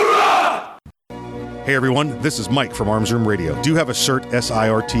 Hey everyone, this is Mike from Arms Room Radio. Do you have a CERT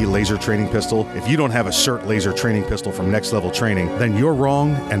SIRT laser training pistol? If you don't have a CERT laser training pistol from Next Level Training, then you're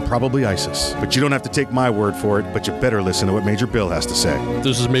wrong and probably ISIS. But you don't have to take my word for it, but you better listen to what Major Bill has to say.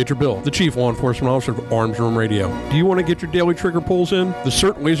 This is Major Bill, the Chief Law Enforcement Officer of Arms Room Radio. Do you want to get your daily trigger pulls in? The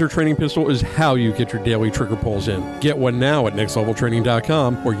CERT laser training pistol is how you get your daily trigger pulls in. Get one now at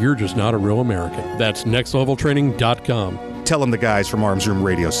nextleveltraining.com, or you're just not a real American. That's nextleveltraining.com. Tell them the guys from Arms Room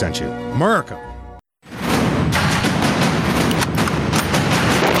Radio sent you. America.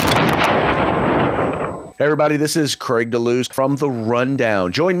 Hey everybody, this is Craig DeLuz from The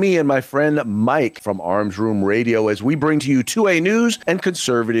Rundown. Join me and my friend Mike from Arms Room Radio as we bring to you 2A News and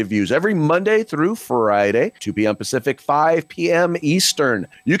conservative views every Monday through Friday, 2 p.m. Pacific, 5 p.m. Eastern.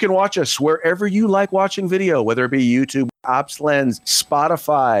 You can watch us wherever you like watching video, whether it be YouTube, OpsLens,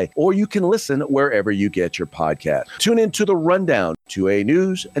 Spotify, or you can listen wherever you get your podcast. Tune in to The Rundown, 2A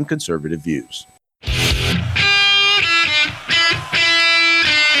News and conservative views.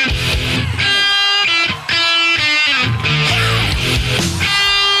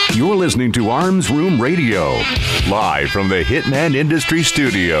 You're listening to Arms Room Radio, live from the Hitman Industry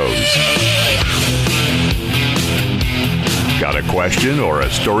Studios. Got a question or a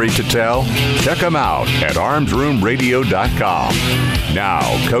story to tell? Check them out at armsroomradio.com.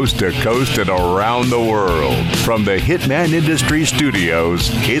 Now, coast to coast and around the world, from the Hitman Industry Studios,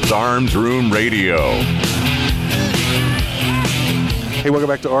 it's Arms Room Radio. Hey, welcome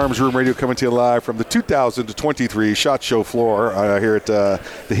back to Arms Room Radio, coming to you live from the 2023 SHOT Show floor here at the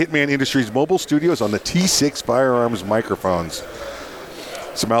Hitman Industries mobile studios on the T6 Firearms microphones.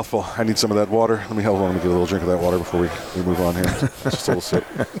 It's a mouthful. I need some of that water. Let me get a little drink of that water before we move on here. Just a little sip.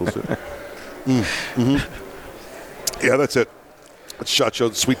 Mm-hmm. Yeah, that's it. That's SHOT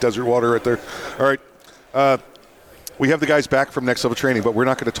Show, sweet desert water right there. All right. We have the guys back from Next Level Training, but we're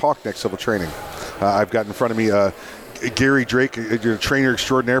not going to talk Next Level Training. I've got in front of me Gary Drake, your trainer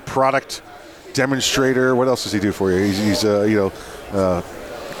extraordinaire, product demonstrator. What else does he do for you? He's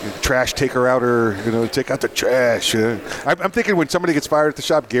trash taker outer, take out the trash. I'm thinking when somebody gets fired at the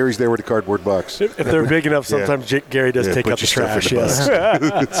shop, Gary's there with a cardboard box. If they're big enough, sometimes Gary does take out the trash. Yes.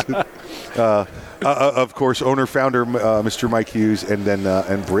 Of course, owner, founder, Mr. Mike Hughes, and then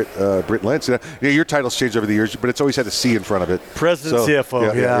Britt Lentz. Your title's changed over the years, but it's always had a C in front of it. President,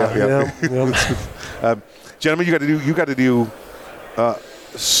 CFO. Yeah. Gentlemen, you got to do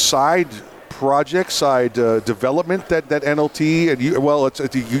side project, side development that NLT and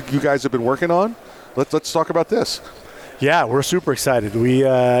you guys have been working on. Let's talk about this. Yeah, we're super excited.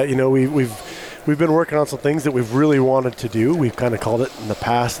 We've been working on some things that we've really wanted to do. We've kind of called it in the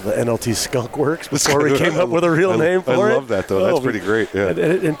past the NLT Skunk Works before we came up with a real name for it. I love that, though. That's pretty great. Yeah.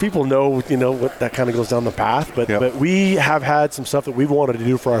 And people know, what that kind of goes down the path. But we have had some stuff that we've wanted to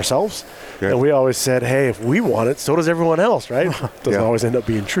do for ourselves. Yeah. And we always said, hey, if we want it, so does everyone else, right? Doesn't always end up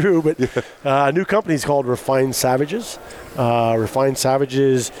being true. But a new company is called Refined Savages. Refined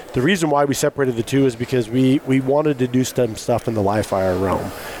Savages, the reason why we separated the two is because we wanted to do some stuff in the live fire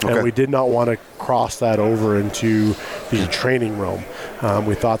realm. Okay. And we did not want to cross that over into the training realm.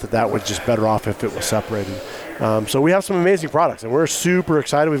 We thought that was just better off if it was separated. So we have some amazing products, and we're super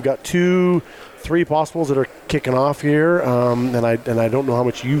excited. We've got 3 possibles that are kicking off here, and I don't know how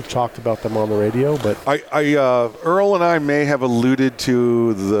much you've talked about them on the radio, but Earl and I may have alluded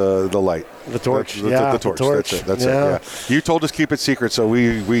to the light. The torch. The torch. That's it. Yeah. You told us keep it secret, so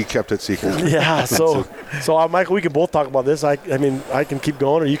we kept it secret. Yeah. So Michael, we can both talk about this. I can keep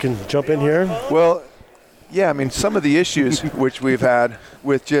going, or you can jump in here. Well, yeah. Some of the issues which we've had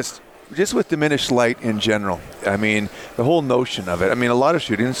with just with diminished light in general. The whole notion of it. A lot of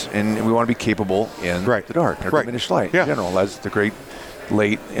shootings, and we want to be capable in the dark, or diminished light in general, as the great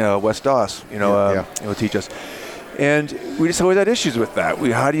late Wes Doss, will teach us. And we just always had issues with that.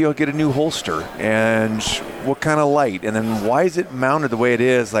 How do you get a new holster, and what kind of light, and then why is it mounted the way it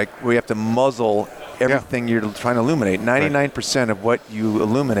is? Like, we have to muzzle everything you're trying to illuminate. 99% of what you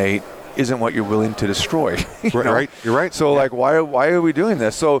illuminate isn't what you're willing to destroy. Right. You're right. So why are we doing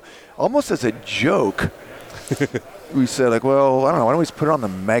this? So almost as a joke, we said well, I don't know, why don't we just put it on the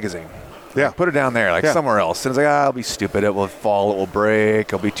magazine? Yeah. Put it down there, somewhere else. And it's it'll be stupid. It will fall. It will break.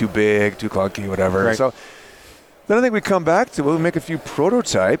 It'll be too big, too clunky, whatever. Right. So then I think we come back to we make a few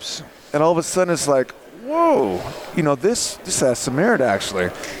prototypes, and all of a sudden it's whoa, this has some merit actually.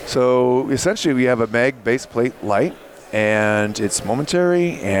 So essentially we have a mag base plate light, and it's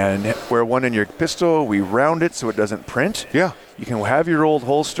momentary, and where one in your pistol, we round it so it doesn't print. Yeah. You can have your old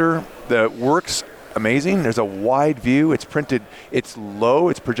holster that works amazing. There's a wide view. It's printed, it's low,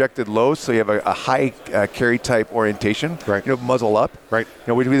 it's projected low, so you have a high carry type orientation. Right. Muzzle up. Right.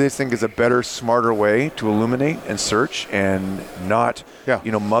 We just think is a better, smarter way to illuminate and search, and not,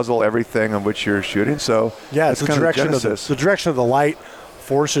 muzzle everything on which you're shooting. So it's the direction of the light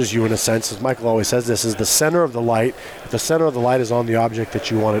forces you, in a sense, as Michael always says, this is the center of the light. If the center of the light is on the object that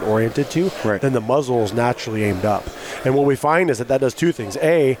you want it oriented to, then the muzzle is naturally aimed up. And what we find is that does 2 things.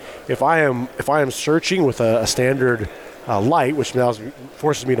 A, if I am searching with a standard light, which now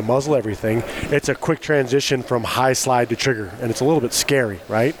forces me to muzzle everything, it's a quick transition from high slide to trigger, and it's a little bit scary,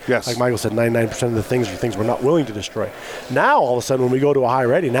 right? Yes. Like Michael said, 99% of the things are things we're not willing to destroy. Now, all of a sudden, when we go to a high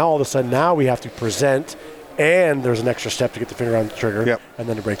ready, now we have to present and there's an extra step to get the finger on the trigger, and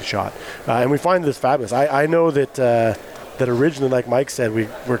then to break the shot. And we find this fabulous. I know that that originally, like Mike said, we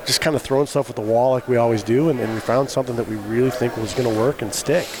were just kind of throwing stuff at the wall like we always do, and we found something that we really think was going to work and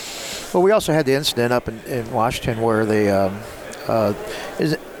stick. Well, we also had the incident up in Washington where the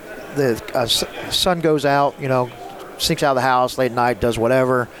son goes out, sneaks out of the house late at night, does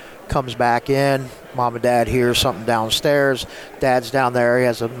whatever, comes back in. Mom and Dad hears something downstairs. Dad's down there. He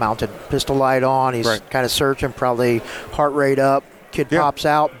has a mounted pistol light on. He's kind of searching, probably heart rate up. Kid pops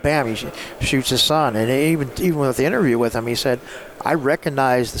out, bam, he shoots his son. And even with the interview with him, he said, I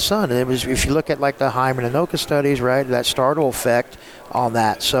recognize the son. And it was, if you look at like the Hyman and Anoka studies, right, that startle effect on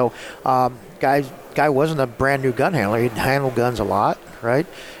that. So guy wasn't a brand new gun handler. He'd handled guns a lot, right,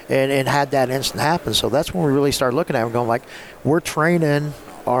 and had that incident happen. So that's when we really started looking at him going like, we're training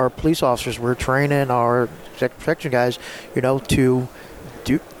our police officers, we're training our protection guys,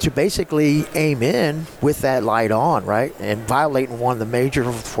 to basically aim in with that light on, right, and violating one of the major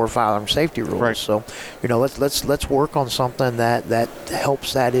for firearm safety rules. Right. So, let's work on something that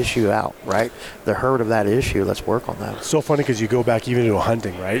helps that issue out, right? The hurt of that issue. Let's work on that. It's so funny because you go back even to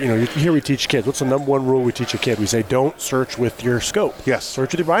hunting, right? Here we teach kids. What's the number one rule we teach a kid? We say don't search with your scope. Yes.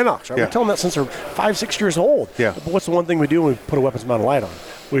 Search with your binocs. Right? Yeah. We tell them that since they're 5-6 years old. Yeah. But what's the one thing we do when we put a weapons mounted light on?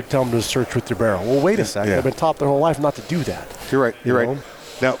 We tell them to search with your barrel. Well, wait a second. They've been taught their whole life not to do that. You're right. You're right.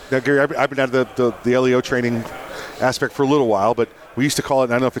 Now, Gary, I've been out of the LEO training aspect for a little while, but we used to call it,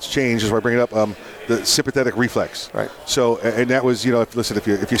 and I don't know if it's changed, is why I bring it up, the sympathetic reflex. Right. So, and that was,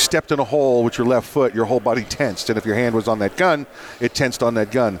 if you stepped in a hole with your left foot, your whole body tensed, and if your hand was on that gun, it tensed on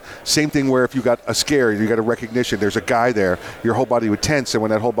that gun. Same thing where if you got a scare, you got a recognition, there's a guy there, your whole body would tense, and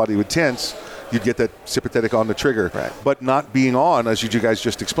when that whole body would tense, you'd get that sympathetic on the trigger. Right. But not being on, as you guys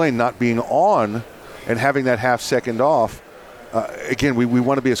just explained, not being on and having that half second off, again, we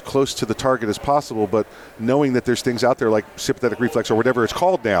want to be as close to the target as possible, but knowing that there's things out there like sympathetic reflex or whatever it's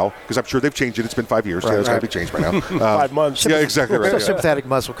called now, because I'm sure they've changed it. It's been 5 years. It's got to be changed by now. 5 months. Yeah, exactly right. So sympathetic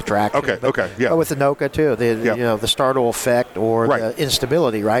muscle contraction. Okay, yeah. But with the Anoka too, the startle effect or the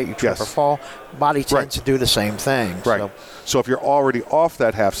instability, right? You trip or fall, body tends to do the same thing. Right. So if you're already off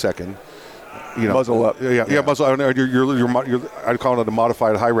that half second, muzzle up. Yeah, muzzle up. I'd call it a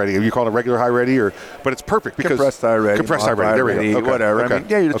modified high ready. Are you calling it a regular high ready, but it's perfect because compressed high ready. Compressed high ready. There we go. Okay. Whatever. Okay.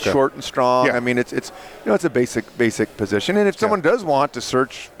 I mean, it's short and strong. Yeah. I mean, it's it's a basic position. And if someone does want to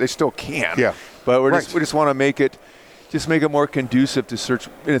search, they still can. Yeah. But we just want to make it more conducive to search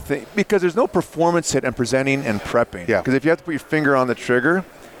because there's no performance hit and presenting and prepping. Yeah. Because if you have to put your finger on the trigger.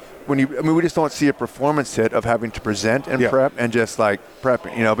 We just don't see a performance hit of having to present and prep and just like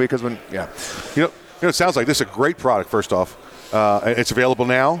prepping, because it sounds like this is a great product. First off, it's available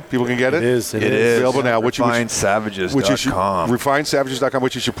now. People can get it. It is available now. RefinedSavages.com. RefinedSavages.com.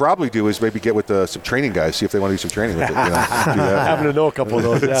 What you should probably do is maybe get with some training guys, see if they want to do some training with it. Do that. Happen to know a couple of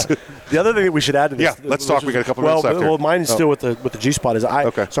those. Yeah. The other thing that we should add to this. Yeah, let's talk. We got a couple minutes left here. Well, mine is still with the G-Spot. With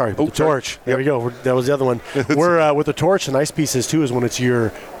the torch. There we go. That was the other one. We're with the torch. The nice piece is too is when it's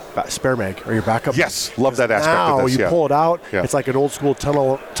your spare mag or your backup. Yes, love that aspect now of this. You pull it out. Yeah. It's like an old school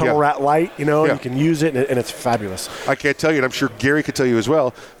tunnel rat light. You can use it, and it's fabulous. I can't tell you, and I'm sure Gary could tell you as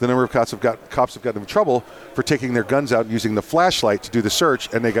well, the number of cops have gotten in trouble for taking their guns out and using the flashlight to do the search,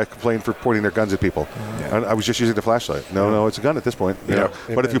 and they got complained for pointing their guns at people. Yeah. I was just using the flashlight. No, it's a gun at this point. You know?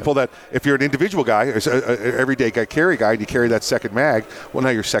 But if you pull that, if you're an individual guy, an everyday carry guy, and you carry that second mag, well,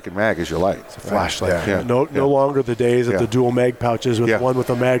 now your second mag is your light. It's a flashlight. Yeah. No longer the days of the dual mag pouches with one with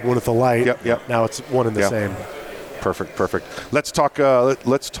a mag, one with a light. Yep. Now it's one and the same. Perfect. Let's talk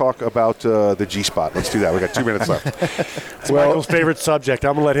about the G-Spot. Let's do that. We got 2 minutes left. It's Michael's favorite subject.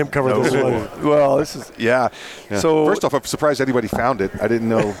 I'm going to let him cover this one. Well, this is So first off, I'm surprised anybody found it. I didn't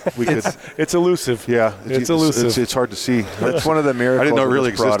know we could. It's elusive. Yeah, it's elusive. It's hard to see. That's one of the miracles. I didn't know it really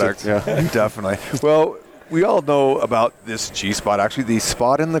of this existed. Yeah, definitely. Well, we all know about this G-Spot. Actually, the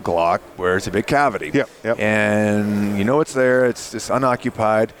spot in the Glock where it's a big cavity. Yep. And it's there. It's just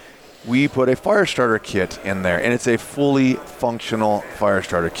unoccupied. We put a fire starter kit in there, and it's a fully functional fire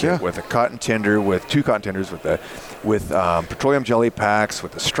starter kit with a cotton tinder, with 2 cotton tinders, with petroleum jelly packs,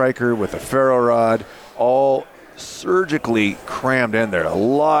 with a striker, with a ferro rod, all surgically crammed in there. A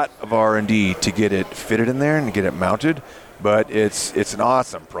lot of R&D to get it fitted in there and to get it mounted. But it's an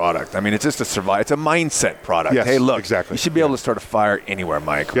awesome product. I mean, it's just it's a mindset product. Yes, hey, look, exactly. You should be able to start a fire anywhere,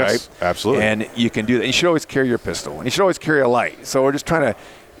 Mike, yes, right? Absolutely. And you can do that. You should always carry your pistol, and you should always carry a light. So we're just trying to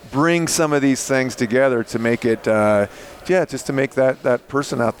bring some of these things together to make it, just to make that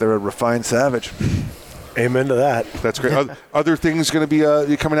person out there a refined savage. Amen to that. That's great. Other things going to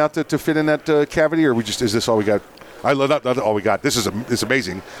be coming out to fit in that cavity, or is this all we got? I love that. All we got. This is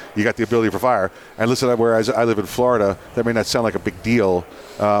amazing. You got the ability for fire. And listen, whereas I live in Florida, that may not sound like a big deal,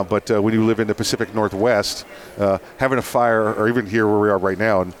 but when you live in the Pacific Northwest, having a fire, or even here where we are right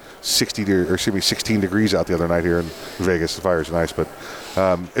now, and 16 degrees out the other night here in Vegas. The fire is nice, but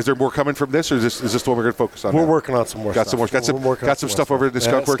is there more coming from this, or is this the one we're going to focus on? We're working on some more. Got stuff. some more. Got some stuff over at the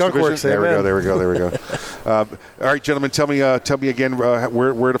Skunkworks division. There we go. All right, gentlemen, tell me again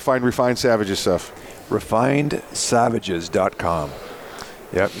where to find Refined Savages stuff. RefinedSavages.com.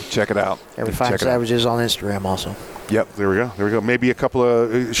 Yep, check it out. Refined Savages on Instagram also. Yep, there we go. Maybe a couple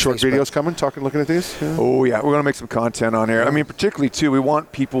of short videos coming, looking at these. Yeah. Oh yeah, we're going to make some content on here. I mean, particularly too, we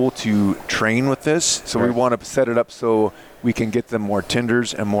want people to train with this, so we want to set it up so we can get them more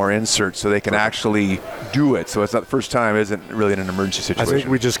tenders and more inserts, so they can actually do it. So it's not the first time, isn't really an emergency situation. I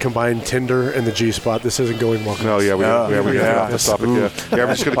think we just combined Tinder and the G-spot. This isn't going well. No, yeah, we got off the topic. Yeah,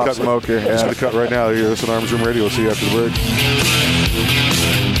 we're just going to cut smoke here. Just going to cut right now. You're listening to Arms Room Radio. We'll see you after the break.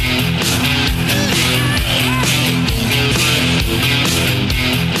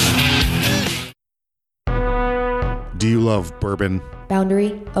 Do you love bourbon?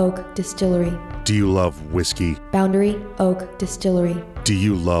 Boundary Oak Distillery. Do you love whiskey? Boundary Oak Distillery. Do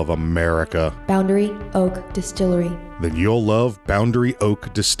you love America? Boundary Oak Distillery. Then you'll love Boundary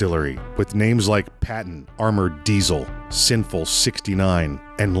Oak Distillery. With names like Patton, Armored Diesel, Sinful 69,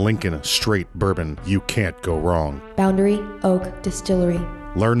 and Lincoln Straight Bourbon, you can't go wrong. Boundary Oak Distillery.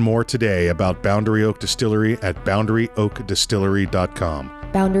 Learn more today about Boundary Oak Distillery at BoundaryOakDistillery.com.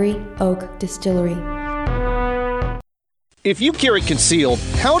 Boundary Oak Distillery. If you carry concealed,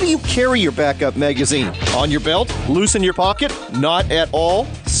 how do you carry your backup magazine? On your belt? Loose in your pocket? Not at all?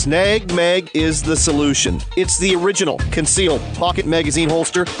 Snag Mag is the solution. It's the original concealed pocket magazine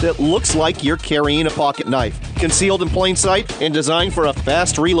holster that looks like you're carrying a pocket knife. Concealed in plain sight and designed for a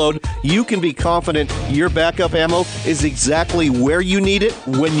fast reload, you can be confident your backup ammo is exactly where you need it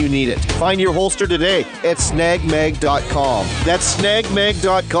when you need it. Find your holster today at snagmag.com. That's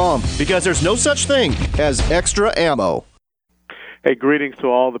snagmag.com, because there's no such thing as extra ammo. Hey, greetings to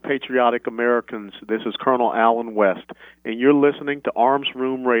all the patriotic Americans. This is Colonel Alan West, and you're listening to Arms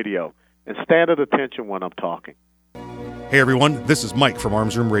Room Radio. And stand at attention when I'm talking. Hey everyone, this is Mike from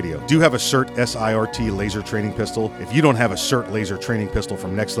Arms Room Radio. Do you have a CERT SIRT laser training pistol? If you don't have a CERT laser training pistol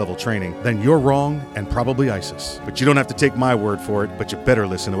from Next Level Training, then you're wrong and probably ISIS. But you don't have to take my word for it, but you better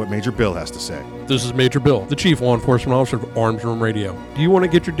listen to what Major Bill has to say. This is Major Bill, the Chief Law Enforcement Officer of Arms Room Radio. Do you want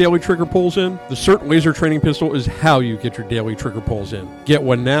to get your daily trigger pulls in? The CERT laser training pistol is how you get your daily trigger pulls in. Get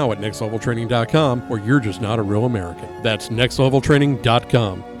one now at nextleveltraining.com, or you're just not a real American. That's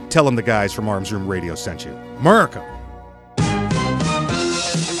nextleveltraining.com. Tell them the guys from Arms Room Radio sent you. America!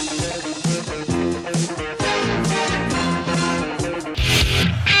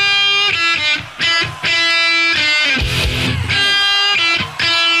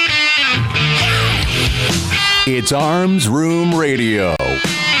 It's Arms Room Radio,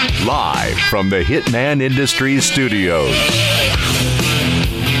 live from the Hitman Industries studios.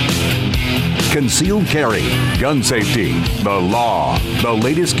 Concealed carry, gun safety, the law, the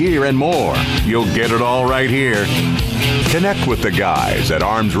latest gear, and more. You'll get it all right here. Connect with the guys at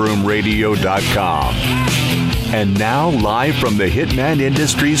armsroomradio.com. And now, live from the Hitman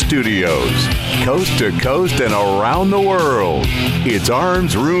Industries studios, coast to coast and around the world, it's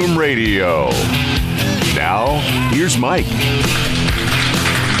Arms Room Radio. Now, here's Mike.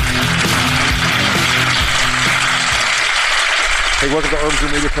 Hey, welcome to Arms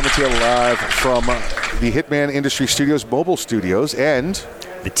Room Radio, coming to you live from the Hitman Industry Studios, mobile studios, and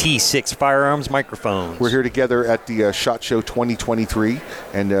the T6 firearms microphones. We're here together at the SHOT Show 2023,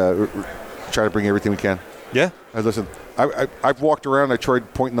 and try to bring everything we can. Yeah. Listen, I've walked around. I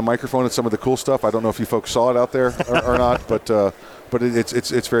tried pointing the microphone at some of the cool stuff. I don't know if you folks saw it out there or not, but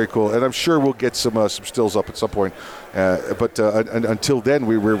it's very cool. And I'm sure we'll get some stills up at some point. But until then,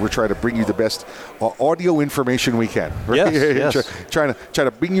 we're trying to bring you the best audio information we can. Right? Yes. Trying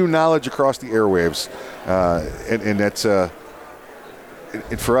to bring you knowledge across the airwaves, and that's. And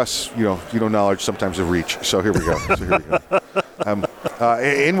for us, knowledge sometimes of reach. So here we go.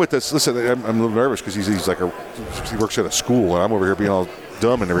 In with us, listen, I'm a little nervous because he works at a school, and I'm over here being all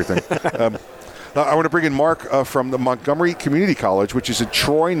dumb and everything. I want to bring in Mark from the Montgomery Community College, which is in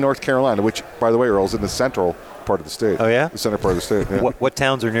Troy, North Carolina, which, by the way, Earl, is in the central part of the state. Oh, yeah? The center part of the state. Yeah. What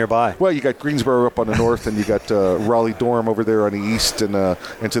towns are nearby? Well, you got Greensboro up on the north, and you got Raleigh-Durham over there on the east, and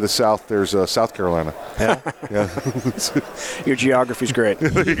to the south, there's South Carolina. Yeah? Yeah. Your geography's great.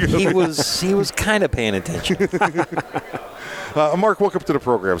 He was kind of paying attention. Mark, welcome to the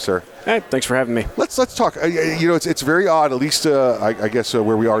program, sir. Hey, thanks for having me. Let's talk. It's very odd, at least I guess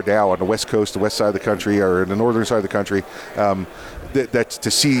where we are now on the West Coast, the west side of the country, or the northern side of the country, that's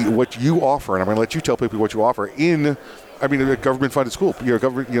to see what you offer, and I'm going to let you tell people what you offer in. I mean, a government-funded school. Sure.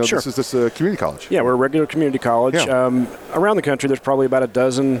 This is community college. Yeah, we're a regular community college. Yeah. Around the country, there's probably about a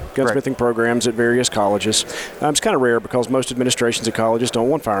dozen gunsmithing programs at various colleges. It's kind of rare because most administrations at colleges don't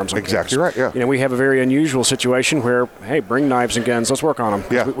want firearms on Exactly campus. right, yeah. We have a very unusual situation where, hey, bring knives and guns, let's work on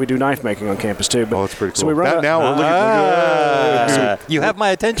them. Yeah. We do knife making on campus, too. But, that's pretty cool. So we run You have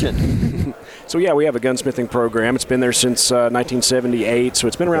my attention. So, yeah, we have a gunsmithing program. It's been there since 1978, so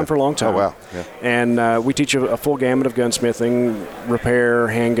it's been around for a long time. Oh, wow. Yeah. And we teach a full gamut of gunsmithing, repair,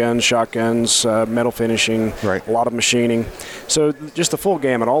 handguns, shotguns, metal finishing, a lot of machining. So just the full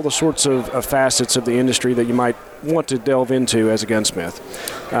gamut, all the sorts of facets of the industry that you might want to delve into as a gunsmith.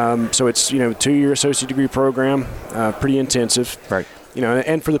 So it's, a 2-year associate degree program, pretty intensive. Right.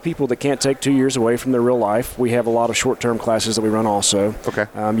 And for the people that can't take 2 years away from their real life, we have a lot of short-term classes that we run also. Okay.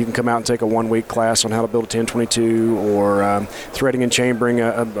 You can come out and take a 1-week class on how to build a 1022 or threading and chambering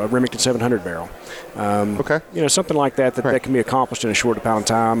a Remington 700 barrel. Okay. Something like that can be accomplished in a short amount of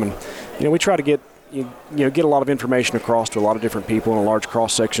time. And, we try to get a lot of information across to a lot of different people in a large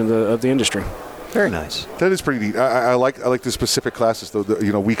cross-section of the industry. Very nice. That is pretty neat. I like the specific classes though.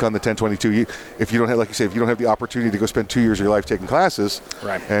 Week on the 1022. If you don't have, like you say, if you don't have the opportunity to go spend 2 years of your life taking classes,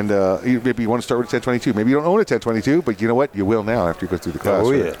 right? And maybe you want to start with a 1022. Maybe you don't own a 1022, but you know what? You will now after you go through the class.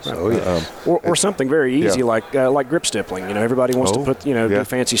 Oh right? yes. Oh yeah. Or something very easy like grip stippling. Everybody wants to put do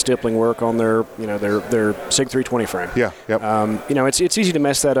fancy stippling work on their their SIG 320 frame. Yeah. Yep. It's easy to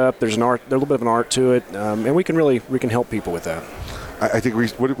mess that up. There's a little bit of an art to it, and we can help people with that. I think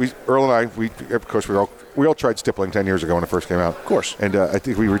Earl and I, of course, we all tried stippling 10 years ago when it first came out. Of course. And I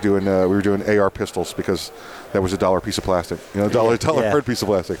think we were doing AR pistols because that was $1 piece of plastic. $1 hard piece of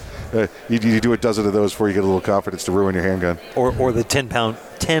plastic. You do a dozen of those before you get a little confidence to ruin your handgun. Or the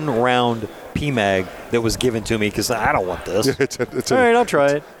 10-round PMag that was given to me because I don't want this. All right, I'll try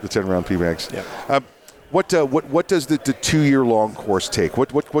it. The 10-round PMags. Yeah. What does the 2-year-long course take?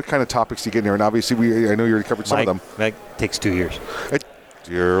 What kind of topics do you get in there? And obviously, I know you already covered some of them. That takes 2 years.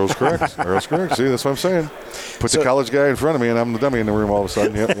 Earl's correct. Earl's correct. See, that's what I'm saying. Put the college guy in front of me, and I'm the dummy in the room all of a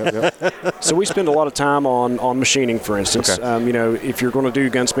sudden. Yep. So we spend a lot of time on machining, for instance. Okay. If you're going to do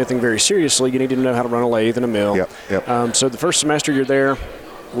gunsmithing very seriously, you need to know how to run a lathe and a mill. Yep. So the first semester you're there,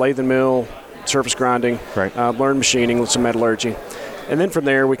 lathe and mill, surface grinding, learn machining with some metallurgy. And then from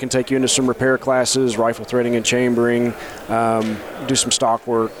there, we can take you into some repair classes, rifle threading and chambering, do some stock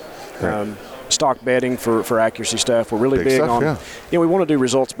work, stock bedding for accuracy stuff. We're really big on, we want to do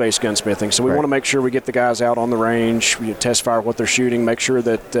results-based gunsmithing. So we want to make sure we get the guys out on the range, we test fire what they're shooting, make sure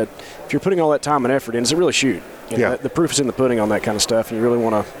that if you're putting all that time and effort in, does it really shoot? The proof is in the pudding on that kind of stuff, and you really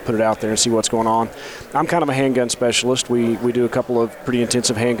want to put it out there and see what's going on. I'm kind of a handgun specialist. We do a couple of pretty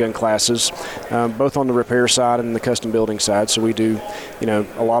intensive handgun classes, both on the repair side and the custom building side. So we do,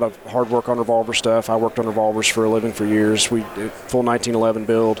 a lot of hard work on revolver stuff. I worked on revolvers for a living for years. We do full 1911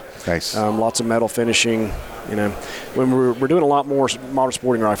 build. Nice. Lots of metal finishing. When we're doing a lot more modern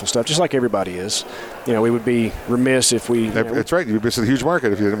sporting rifle stuff, just like everybody is. We would be remiss if we. That's right. You'd miss a huge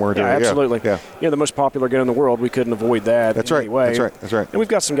market if you didn't want to do it. Absolutely. Yeah. The most popular gun in the world. We couldn't avoid that. That's right. Anyway. That's right. And we've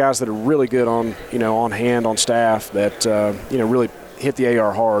got some guys that are really good on on hand, on staff that really hit the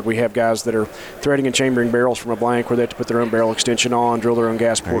AR hard. We have guys that are threading and chambering barrels from a blank where they have to put their own barrel extension on, drill their own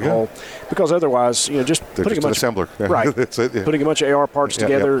gas porthole, because otherwise, just putting a bunch assembler. Right. That's it, yeah. Putting a bunch of AR parts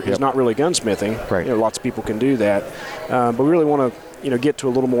together is not really gunsmithing. Right. Lots of people can do that, but we really want to get to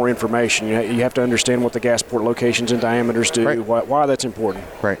a little more information. You have to understand what the gas port locations and diameters do, why that's important.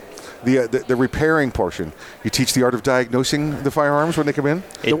 Right. The repairing portion, you teach the art of diagnosing the firearms when they come in?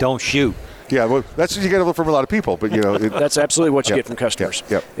 It don't shoot. Yeah, well, that's what you get from a lot of people, but that's absolutely what you get from customers.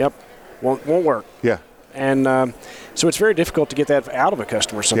 Yep. Won't work. Yeah. And so it's very difficult to get that out of a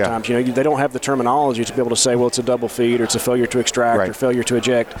customer sometimes. They don't have the terminology to be able to say, well, it's a double feed, or it's a failure to extract, or failure to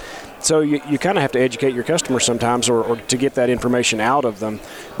eject. So you kind of have to educate your customers sometimes or to get that information out of them.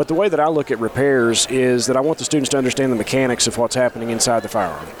 But the way that I look at repairs is that I want the students to understand the mechanics of what's happening inside the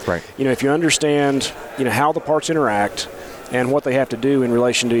firearm. Right. If you understand, how the parts interact and what they have to do in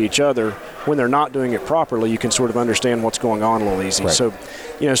relation to each other, when they're not doing it properly, you can sort of understand what's going on a little easy. Right. So,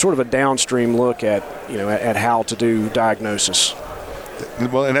 sort of a downstream look at, at how to do diagnosis.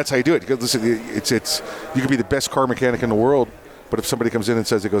 Well, and that's how you do it. Because listen, it's you could be the best car mechanic in the world, but if somebody comes in and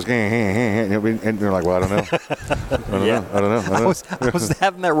says it goes, and they're like, well, I don't know. I don't know. I was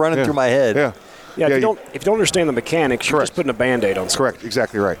having that running through my head. Yeah. Yeah, if you don't understand the mechanics, you're just putting a Band-Aid on something. Correct.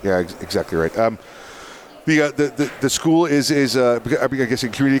 Exactly right. Yeah, exactly right. The school is I guess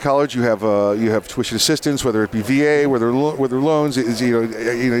in community college you have tuition assistance, whether it be VA, whether loans, is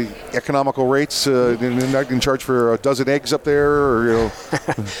economical rates, not in charge for a dozen eggs up there, or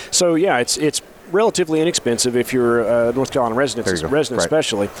So yeah, it's relatively inexpensive if you're a North Carolina resident, Right.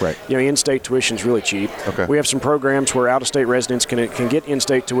 especially. Right. In-state tuition is really cheap. Okay. We have some programs where out-of-state residents can get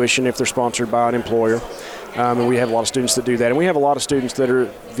in-state tuition if they're sponsored by an employer. And we have a lot of students that do that, and we have a lot of students that are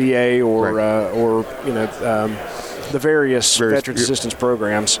VA or the various veterans assistance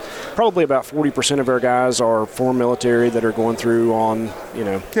programs. Probably about 40% of our guys are former military that are going through on.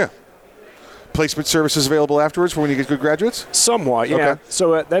 Placement services available afterwards for when you get good graduates? Somewhat, yeah. Okay.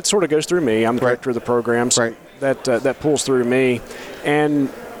 So that sort of goes through me. I'm the director of the programs. Right. That pulls through me. And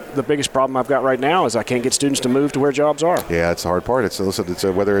the biggest problem I've got right now is I can't get students to move to where jobs are. Yeah, it's the hard part.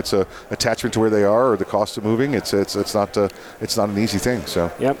 Whether it's a attachment to where they are or the cost of moving. It's not an easy thing. So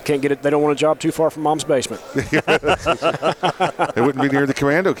can't get it. They don't want a job too far from mom's basement. They wouldn't be near the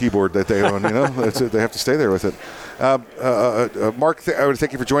commando keyboard that they own. They have to stay there with it. Mark, I want to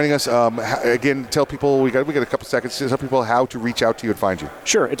thank you for joining us. Again, tell people we got a couple seconds. Tell people how to reach out to you and find you.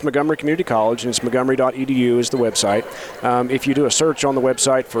 Sure, it's Montgomery Community College, and it's montgomery.edu is the website. If you do a search on the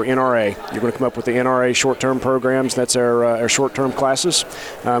website for NRA, you're going to come up with the NRA short-term programs. That's our short-term classes.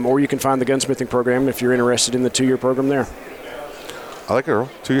 Or you can find the gunsmithing program if you're interested in the 2-year program there. I like it, Earl.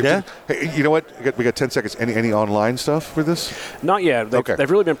 2 years. Yeah. Hey, you know what? We got 10 seconds. Any online stuff for this? Not yet. They've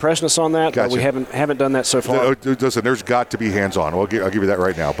really been pressing us on that, Gotcha. but we haven't done that so far. Listen, there's got to be hands-on. I'll give you that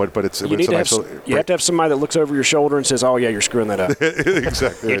right now. But it's you have to have somebody that looks over your shoulder and says, "Oh yeah, you're screwing that up."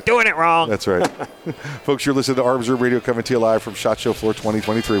 Exactly. You're doing it wrong. That's right. Folks, you're listening to Arms Room Radio coming to you live from SHOT Show Floor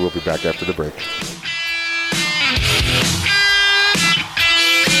 2023. We'll be back after the break.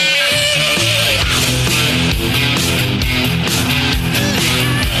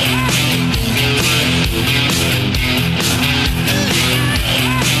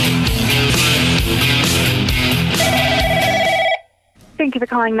 Thank you for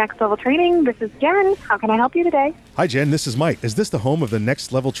calling Next Level Training. This is Jen. How can I help you today? Hi, Jen. This is Mike. Is this the home of the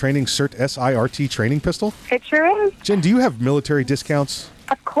Next Level Training CERT SIRT training pistol? It sure is. Jen, do you have military discounts?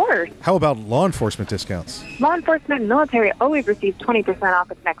 Of course. How about law enforcement discounts? Law enforcement and military always receive 20% off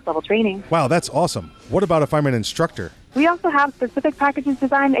at Next Level Training. Wow, that's awesome. What about if I'm an instructor? We also have specific packages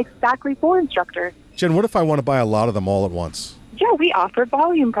designed exactly for instructors. Jen, what if I want to buy a lot of them all at once? Yeah, we offer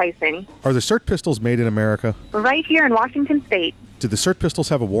volume pricing. Are the CERT pistols made in America? Right here in Washington State. Do the CERT pistols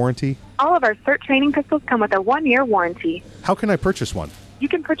have a warranty? All of our CERT training pistols come with a 1-year warranty. How can I purchase one? You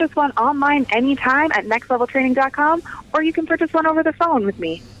can purchase one online anytime at nextleveltraining.com, or you can purchase one over the phone with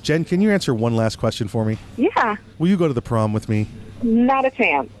me. Jen, can you answer one last question for me? Yeah. Will you go to the prom with me? Not a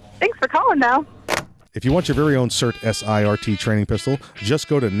chance. Thanks for calling, though. If you want your very own CERT SIRT training pistol, just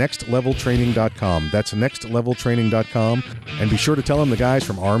go to nextleveltraining.com. That's nextleveltraining.com. And be sure to tell them the guys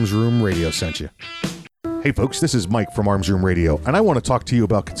from Arms Room Radio sent you. Hey folks, this is Mike from Arms Room Radio, and I want to talk to you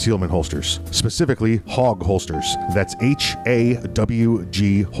about concealment holsters, specifically HOG holsters. That's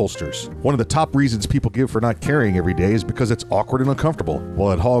HAWG holsters. One of the top reasons people give for not carrying every day is because it's awkward and uncomfortable.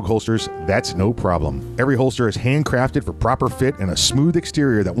 Well, at HOG holsters, that's no problem. Every holster is handcrafted for proper fit and a smooth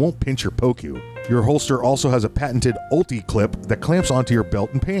exterior that won't pinch or poke you. Your holster also has a patented Ulti clip that clamps onto your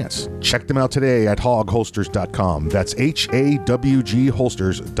belt and pants. Check them out today at hogholsters.com. That's HAWG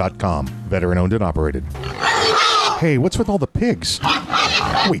holsters.com. Veteran owned and operated. Hey, what's with all the pigs?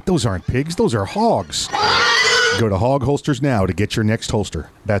 Wait, those aren't pigs, those are hogs. Go to Hog Holsters now to get your next holster.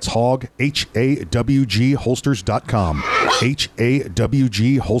 That's Hog, HAWG holsters.com.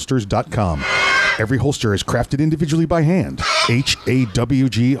 HAWG holsters.com. Every holster is crafted individually by hand.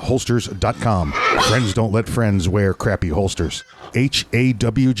 HAWG holsters.com. Friends don't let friends wear crappy holsters.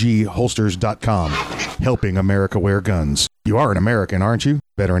 HAWG holsters.com. Helping America wear guns. You are an American, aren't you?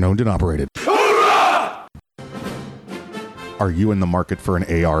 Veteran owned and operated. Are you in the market for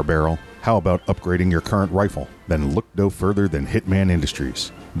an AR barrel? How about upgrading your current rifle? Then look no further than Hitman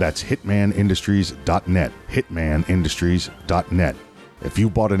Industries. That's hitmanindustries.net. Hitmanindustries.net. If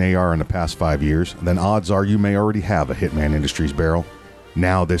you bought an AR in the past 5 years, then odds are you may already have a Hitman Industries barrel.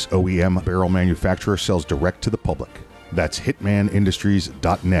 Now this OEM barrel manufacturer sells direct to the public. That's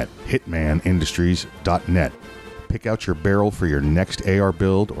hitmanindustries.net. Hitmanindustries.net. Pick out your barrel for your next AR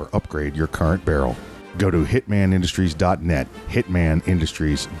build or upgrade your current barrel. Go to hitmanindustries.net.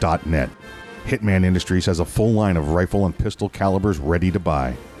 Hitmanindustries.net. Hitman Industries has a full line of rifle and pistol calibers ready to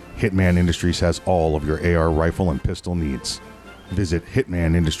buy. Hitman Industries has all of your AR rifle and pistol needs. Visit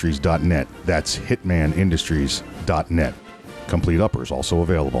hitmanindustries.net. That's hitmanindustries.net. Complete uppers also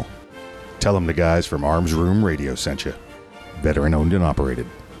available. Tell them the guys from Arms Room Radio sent you. Veteran owned and operated.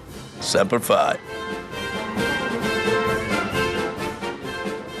 Semper Fi.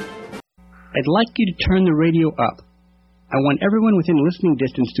 I'd like you to turn the radio up. I want everyone within listening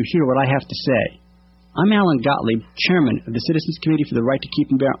distance to hear what I have to say. I'm Alan Gottlieb, chairman of the Citizens Committee for the Right to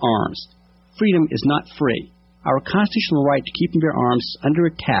Keep and Bear Arms. Freedom is not free. Our constitutional right to keep and bear arms is under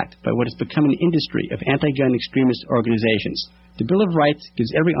attack by what has become an industry of anti-gun extremist organizations. The Bill of Rights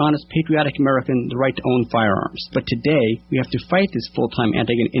gives every honest, patriotic American the right to own firearms. But today, we have to fight this full-time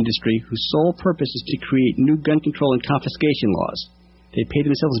anti-gun industry whose sole purpose is to create new gun control and confiscation laws. They pay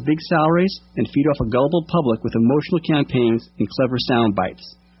themselves big salaries and feed off a gullible public with emotional campaigns and clever sound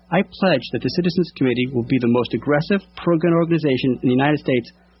bites. I pledge that the Citizens Committee will be the most aggressive pro-gun organization in the United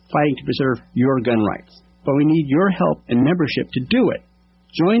States fighting to preserve your gun rights. But we need your help and membership to do it.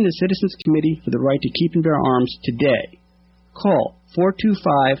 Join the Citizens Committee for the Right to Keep and Bear Arms today. Call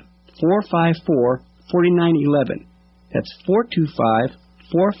 425-454-4911. That's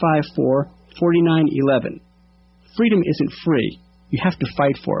 425-454-4911. Freedom isn't free. You have to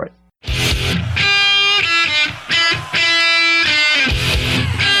fight for it.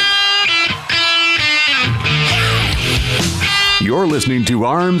 You're listening to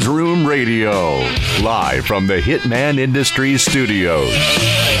Arms Room Radio, live from the Hitman Industries studios.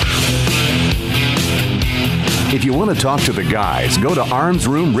 If you want to talk to the guys, go to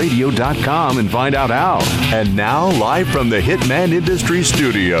armsroomradio.com and find out how. And now, live from the Hitman Industries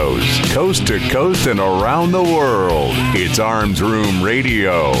studios, coast to coast and around the world, it's Arms Room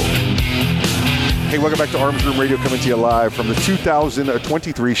Radio. Hey, welcome back to Arms Room Radio, coming to you live from the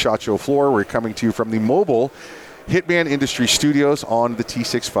 2023 SHOT Show floor. We're coming to you from the mobile Hitman Industries studios on the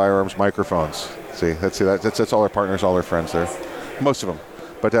T6 Firearms microphones. That's all our partners, all our friends there, most of them.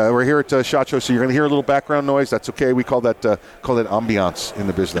 But we're here at SHOT Show, so you're going to hear a little background noise. That's okay. We call that ambiance in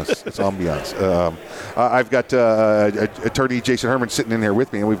the business. It's ambiance. I've got attorney Jason Herman sitting in here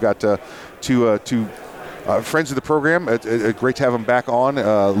with me, and we've got two friends of the program. Great to have them back on.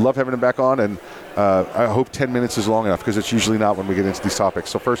 Love having them back on, and I hope 10 minutes is long enough, because it's usually not when we get into these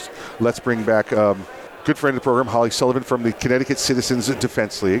topics. So first, let's bring back good friend of the program, Holly Sullivan from the Connecticut Citizens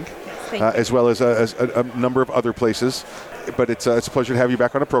Defense League, as well as a number of other places. But it's a pleasure to have you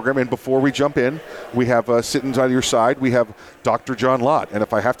back on the program. And before we jump in, we have sitting on your side, we have Dr. John Lott. And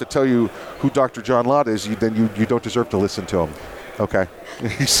if I have to tell you who Dr. John Lott is, then you don't deserve to listen to him. Okay,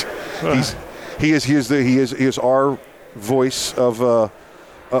 he is our voice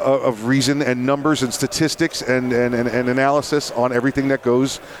of reason and numbers and statistics and analysis on everything that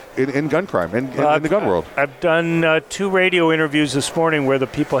goes in gun crime and in the gun world. I've done 2 radio interviews this morning where the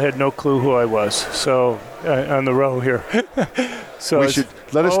people had no clue who I was. So on the row here. So we should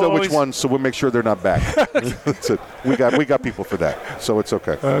let us know which ones, so we'll make sure they're not back. That's it. We got people for that, so it's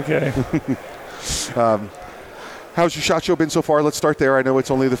okay. Okay. How's your SHOT Show been so far? Let's start there. I know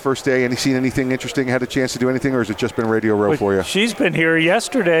it's only the first day. Any seen anything interesting? Had a chance to do anything, or has it just been Radio Row for you? She's been here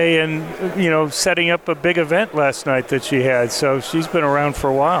yesterday and, setting up a big event last night that she had. So she's been around for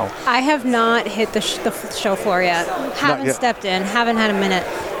a while. I have not hit the show floor yet. Haven't stepped in. Haven't had a minute.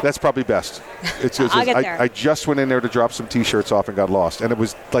 That's probably best. I'll get there. I just went in there to drop some T-shirts off and got lost, and it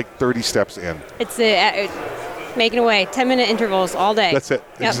was like 30 steps in. It's making away, 10-minute intervals all day. That's it.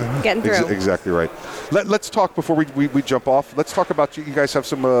 Yep, getting through. Exactly right. Let's talk before we jump off. Let's talk about you guys have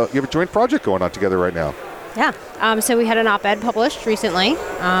some. You have a joint project going on together right now. Yeah. So we had an op-ed published recently.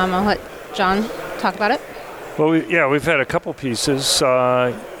 I'll let John talk about it. Well, we've had a couple pieces,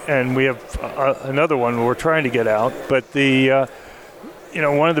 and we have another one we're trying to get out. But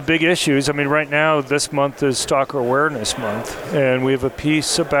one of the big issues. I mean, right now this month is Stalker Awareness Month, and we have a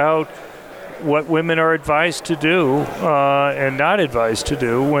piece about what women are advised to do and not advised to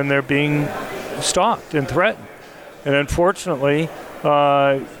do when they're being stalked and threatened. And unfortunately,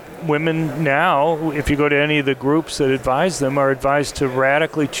 women now, if you go to any of the groups that advise them, are advised to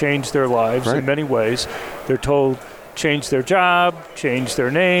radically change their lives in many ways. They're told change their job, change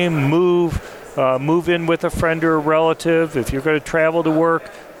their name, move in with a friend or a relative. If you're going to travel to work,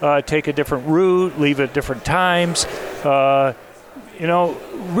 take a different route, leave at different times.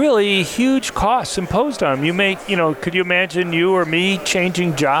 Really huge costs imposed on them. You may, could you imagine you or me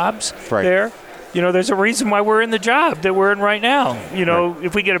changing jobs there? There's a reason why we're in the job that we're in right now.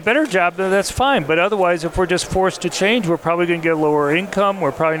 If we get a better job, then that's fine. But otherwise, if we're just forced to change, we're probably going to get a lower income.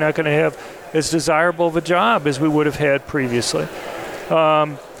 We're probably not going to have as desirable of a job as we would have had previously.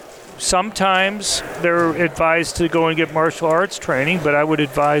 Sometimes they're advised to go and get martial arts training, but I would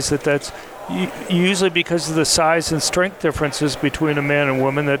advise that's usually because of the size and strength differences between a man and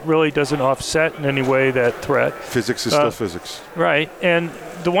woman that really doesn't offset in any way that threat. Physics is still physics. Right. And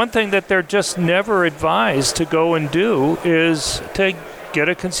the one thing that they're just never advised to go and do is to get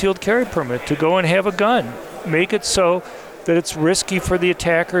a concealed carry permit, to go and have a gun. Make it so that it's risky for the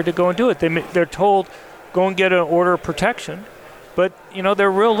attacker to go and do it. They're told, go and get an order of protection, but there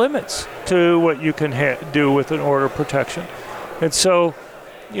are real limits to what you can do with an order of protection. And so,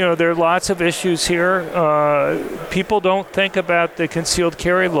 there are lots of issues here. People don't think about the concealed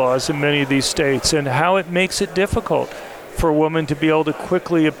carry laws in many of these states and how it makes it difficult for a woman to be able to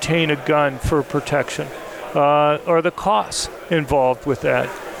quickly obtain a gun for protection, or the costs involved with that.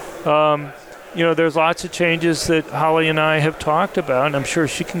 There's lots of changes that Holly and I have talked about, and I'm sure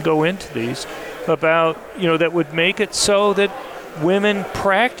she can go into these, about, that would make it so that women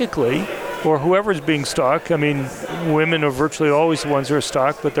practically, or whoever's being stalked, women are virtually always the ones who are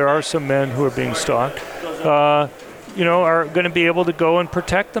stalked, but there are some men who are being stalked, are going to be able to go and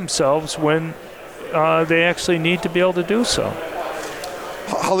protect themselves when they actually need to be able to do so.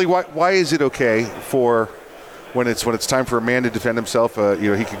 Holly, why is it okay for when it's time for a man to defend himself?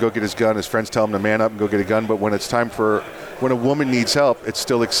 He can go get his gun. His friends tell him to man up and go get a gun. But when it's time when a woman needs help, it's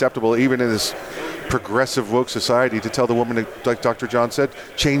still acceptable, even in this progressive woke society, to tell the woman, like Dr. John said,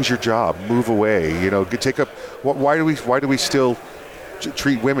 change your job, move away. Take up. Why do we still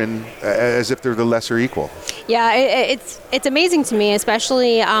treat women as if they're the lesser equal? Yeah, it's amazing to me,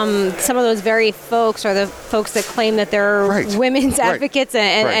 especially some of those very folks are the folks that claim that they're women's advocates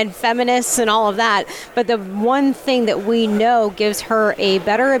and feminists and all of that. But the one thing that we know gives her a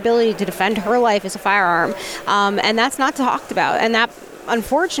better ability to defend her life is a firearm, and that's not talked about. And that,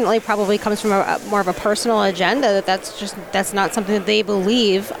 unfortunately, probably comes from more of a personal agenda. That's not something that they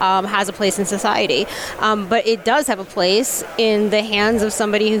believe has a place in society. But it does have a place in the hands of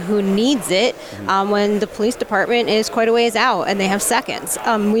somebody who needs it when the police department is quite a ways out and they have seconds.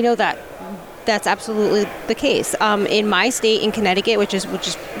 We know that. That's absolutely the case. In my state, in Connecticut, which is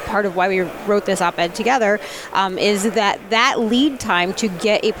part of why we wrote this op-ed together, is that lead time to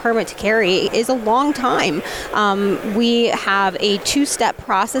get a permit to carry is a long time. We have a two-step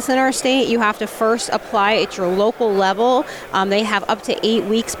process in our state. You have to first apply at your local level. They have up to 8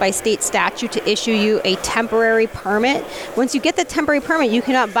 weeks by state statute to issue you a temporary permit. Once you get the temporary permit, you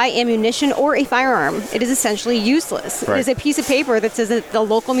cannot buy ammunition or a firearm. It is essentially useless. Right. It is a piece of paper that says that the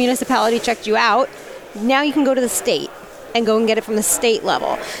local municipality checked you out. Now you can go to the state and go and get it from the state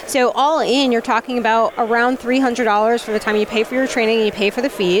level. So all in, you're talking about around $300 for the time you pay for your training and you pay for the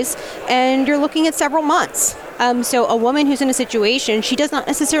fees, and you're looking at several months. So a woman who's in a situation, she does not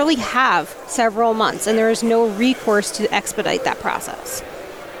necessarily have several months, and there is no recourse to expedite that process.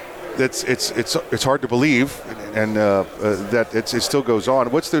 It's hard to believe, and that it still goes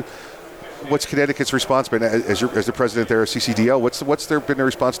on. What's Connecticut's response been as the president there of CCDL? What's there been a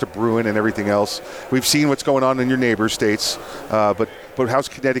response to Bruin and everything else? We've seen what's going on in your neighbor states, but how's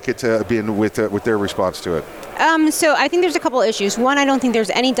Connecticut been with their response to it? So I think there's a couple of issues. One, I don't think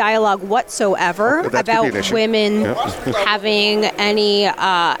there's any dialogue whatsoever about women having any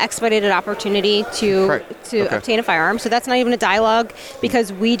expedited opportunity to obtain a firearm. So that's not even a dialogue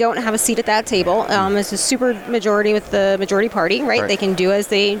because we don't have a seat at that table. It's a super majority with the majority party, right? They can do as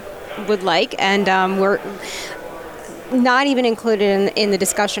they would like, and we're not even included in the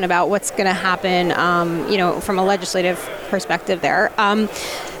discussion about what's going to happen, from a legislative perspective there.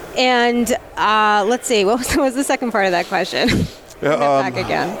 And let's see, what was the second part of that question? Back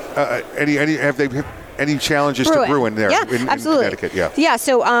again. Have they any challenges to Bruin there in Connecticut? Yeah.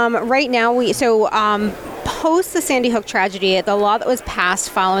 So right now post the Sandy Hook tragedy, the law that was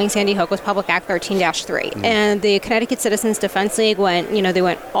passed following Sandy Hook was Public Act 13-3, and the Connecticut Citizens Defense League went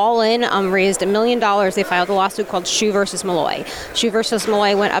all in, raised $1 million. They filed a lawsuit called Shue versus Malloy. Shue versus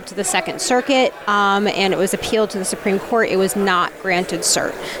Malloy went up to the Second Circuit, and it was appealed to the Supreme Court. It was not granted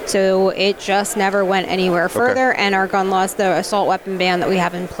cert, so it just never went anywhere further. And our gun laws, the assault weapon ban that we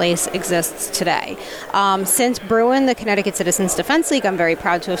have in place, exists today. Since Bruin, the Connecticut Citizens Defense League, I'm very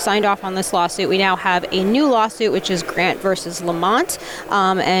proud to have signed off on this lawsuit. We now have a new lawsuit, which is Grant versus Lamont,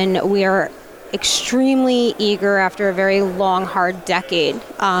 and we are extremely eager after a very long, hard decade,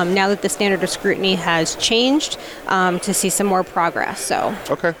 now that the standard of scrutiny has changed, to see some more progress. So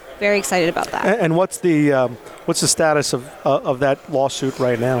very excited about that. And what's the status of that lawsuit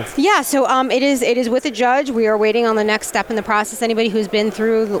right now? Yeah, so it is with a judge. We are waiting on the next step in the process. Anybody who's been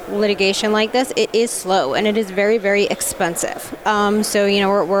through litigation like this, it is slow and it is very, very expensive. So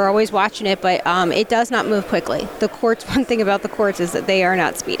we're always watching it, but it does not move quickly. The courts. One thing about the courts is that they are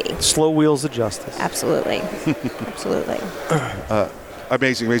not speedy. Slow wheels of justice. Absolutely, absolutely.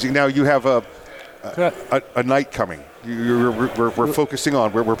 Amazing. Now you have a night coming. We're focusing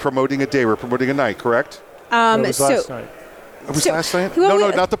on. We're promoting a day. We're promoting a night. Correct? It was last night. It was last night?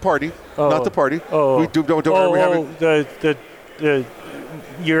 No, not the party. Not the party. Oh. We don't worry.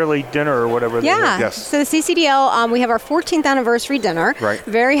 yearly dinner or whatever. Yeah. Yes. So the CCDL, we have our 14th anniversary dinner. Right.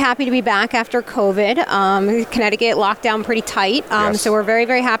 Very happy to be back after COVID. Connecticut locked down pretty tight. So we're very,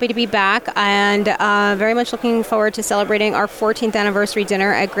 very happy to be back and very much looking forward to celebrating our 14th anniversary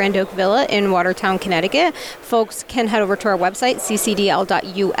dinner at Grand Oak Villa in Watertown, Connecticut. Folks can head over to our website,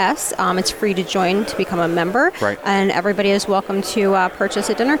 ccdl.us. It's free to join to become a member. Right. And everybody is welcome to purchase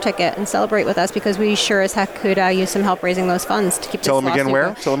a dinner ticket and celebrate with us because we sure as heck could use some help raising those funds to keep Tell this them again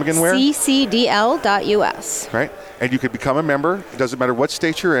where? Tell them again where? ccdl.us. Right. And you can become a member. It doesn't matter what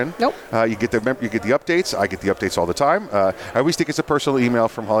state you're in. Nope. You get the updates. I get the updates all the time. I always think it's a personal email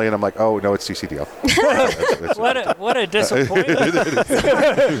from Holly, and I'm like, oh, no, it's CCDL. What a disappointment.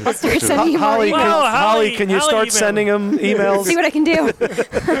 I'll start sending you more Holly, emails. Holly, can you start sending them emails? See what I can do.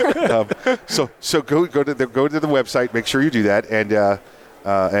 So go to the website. Make sure you do that, and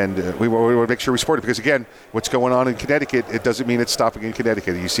we want to make sure we support it because again, what's going on in Connecticut, it doesn't mean it's stopping in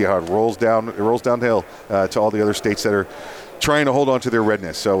Connecticut. You see how it rolls downhill to all the other states that are trying to hold on to their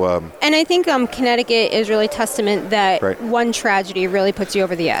redness. So, and I think Connecticut is really testament that one tragedy really puts you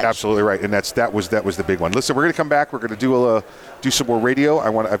over the edge. Absolutely right, and that was the big one. Listen, we're going to come back. We're going to do some more radio.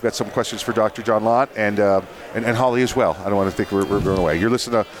 I've got some questions for Dr. John Lott and Holly as well. I don't want to think we're going away. You're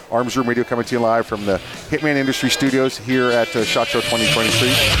listening to Arms Room Radio coming to you live from the Hitman Industry Studios here at SHOT Show 2023.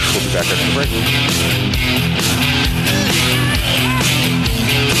 We'll be back after the break.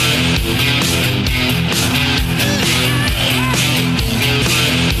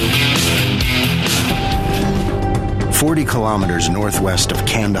 40 kilometers northwest of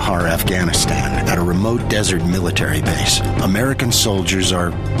Kandahar, Afghanistan, at a remote desert military base, American soldiers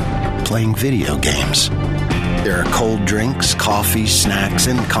are playing video games. There are cold drinks, coffee, snacks,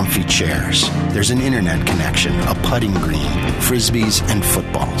 and comfy chairs. There's an internet connection, a putting green, frisbees, and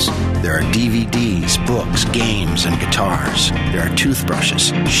footballs. There are DVDs, books, games, and guitars. There are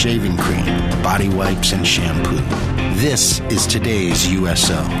toothbrushes, shaving cream, body wipes, and shampoo. This is today's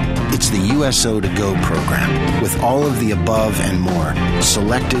USO. It's the USO to Go program, with all of the above and more,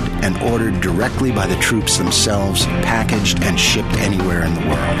 selected and ordered directly by the troops themselves, packaged and shipped anywhere in the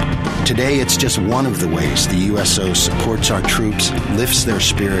world. Today, it's just one of the ways the USO supports our troops, lifts their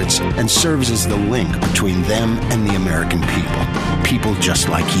spirits, and serves as the link between them and the American people. People just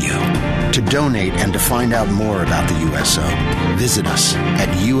like you. To donate and to find out more about the USO, visit us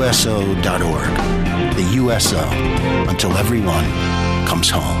at uso.org. The USO, until everyone comes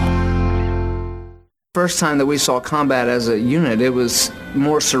home. First time that we saw combat as a unit, it was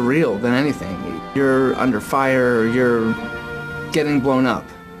more surreal than anything. You're under fire, you're getting blown up.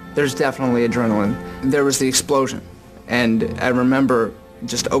 There's definitely adrenaline. There was the explosion, and I remember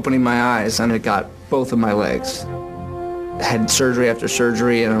just opening my eyes and it got both of my legs. I had surgery after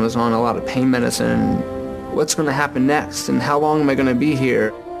surgery and I was on a lot of pain medicine. What's going to happen next and how long am I going to be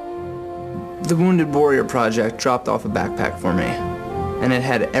here? The Wounded Warrior Project dropped off a backpack for me, and it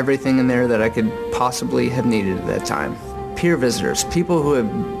had everything in there that I could possibly have needed at that time. Peer visitors, people who had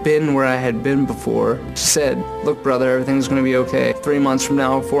been where I had been before, said, look brother, everything's going to be okay. 3 months from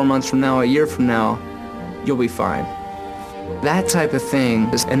now, 4 months from now, a year from now, you'll be fine. That type of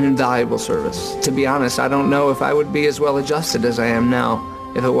thing is an invaluable service. To be honest, I don't know if I would be as well adjusted as I am now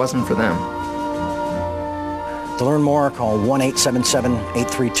if it wasn't for them. To learn more, call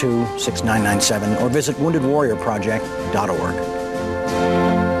 1-877-832-6997 or visit woundedwarriorproject.org.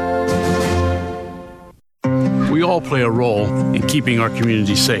 We all play a role in keeping our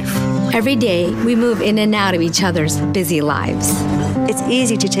community safe. Every day, we move in and out of each other's busy lives. It's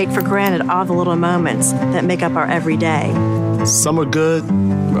easy to take for granted all the little moments that make up our everyday. Some are good,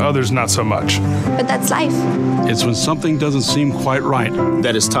 others not so much. But that's life. It's when something doesn't seem quite right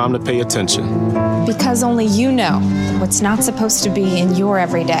that it's time to pay attention. Because only you know what's not supposed to be in your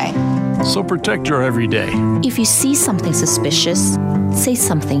everyday. So protect your everyday. If you see something suspicious, say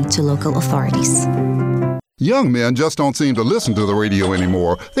something to local authorities. Young men just don't seem to listen to the radio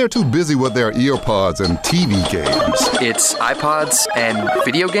anymore. They're too busy with their earpods and TV games. It's iPods and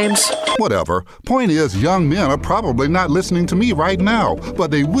video games? Whatever. Point is, young men are probably not listening to me right now, but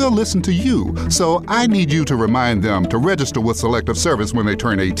they will listen to you. So I need you to remind them to register with Selective Service when they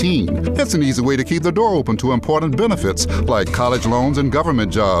turn 18. It's an easy way to keep the door open to important benefits like college loans and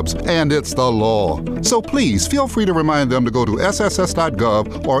government jobs, and it's the law. So please feel free to remind them to go to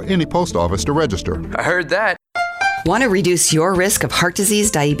sss.gov or any post office to register. I heard that. Want to reduce your risk of heart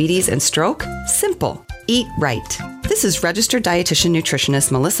disease, diabetes, and stroke? Simple. Eat right. This is registered dietitian nutritionist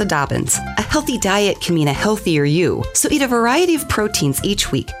Melissa Dobbins. A healthy diet can mean a healthier you, so eat a variety of proteins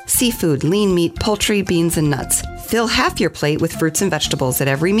each week: seafood, lean meat, poultry, beans, and nuts. Fill half your plate with fruits and vegetables at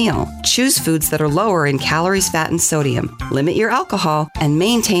every meal. Choose foods that are lower in calories, fat, and sodium. Limit your alcohol and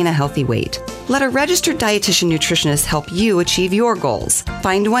maintain a healthy weight. Let a registered dietitian nutritionist help you achieve your goals.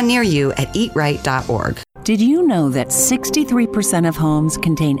 Find one near you at eatright.org. Did you know that 63% of homes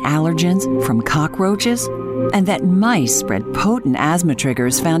contain allergens from cockroaches? And that mice spread potent asthma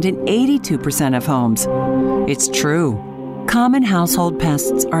triggers found in 82% of homes? It's true. Common household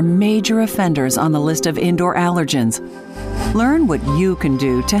pests are major offenders on the list of indoor allergens. Learn what you can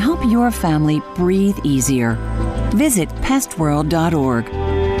do to help your family breathe easier. Visit pestworld.org.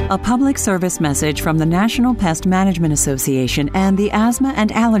 A public service message from the National Pest Management Association and the Asthma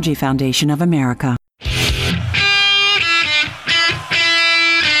and Allergy Foundation of America.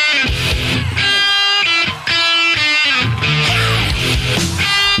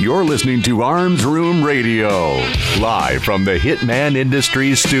 You're listening to Arms Room Radio, live from the Hitman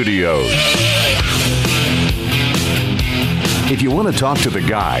Industries studios. If you want to talk to the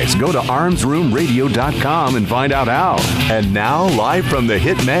guys, go to armsroomradio.com and find out how. And now, live from the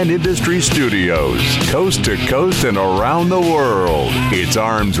Hitman Industries studios, coast to coast and around the world, it's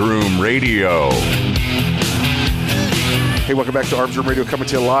Arms Room Radio. Hey, welcome back to Arms Room Radio, coming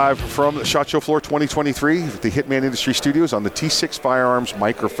to you live from the SHOT Show floor 2023, the Hitman Industry Studios on the T6 Firearms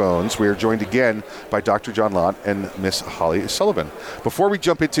microphones. We are joined again by Dr. John Lott and Miss Holly Sullivan. Before we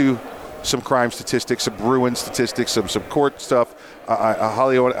jump into some crime statistics, some Bruin statistics, some court stuff,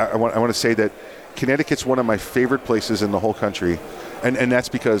 Holly, I want to say that Connecticut's one of my favorite places in the whole country, and that's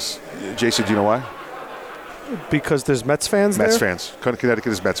because, Jason, do you know why? Because there's Mets fans there? Mets fans. Connecticut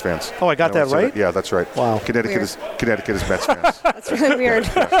is Mets fans. Oh, I got that right? Yeah, that's right. Wow. Connecticut is Mets fans. That's really weird.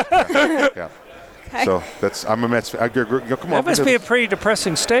 Yeah. Okay. So that's I'm a Mets fan. Come on. That must be a pretty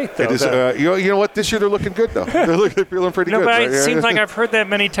depressing state, though. It is. You know what? This year they're looking good, though. They're feeling pretty good. No, but right? it seems like I've heard that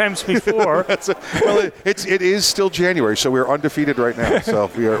many times before. It is still January, so we're undefeated right now.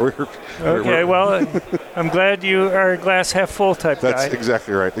 So we're well, I'm glad you are a glass half full type guy. That's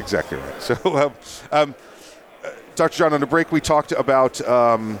exactly right. Exactly right. So, Dr. John, on the break we talked about.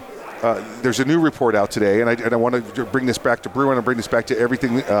 There's a new report out today, and I want to bring this back to Bruin and bring this back to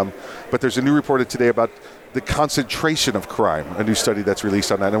everything. But there's a new report today about the concentration of crime, a new study that's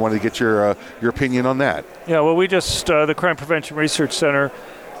released on that. And I wanted to get your opinion on that. Yeah, well, we just, the Crime Prevention Research Center,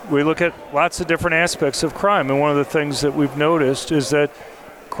 we look at lots of different aspects of crime. And one of the things that we've noticed is that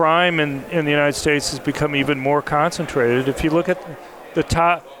crime in the United States has become even more concentrated. If you look at the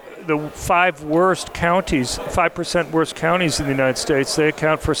 5 worst counties, 5% worst counties in the United States, they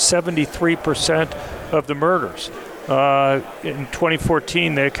account for 73% of the murders. In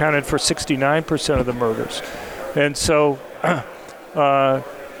 2014, they accounted for 69% of the murders. And so,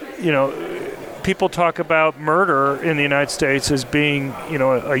 people talk about murder in the United States as being,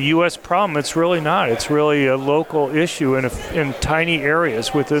 a U.S. problem. It's really not. It's really a local issue in tiny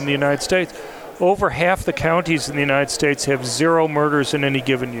areas within the United States. Over half the counties in the United States have 0 murders in any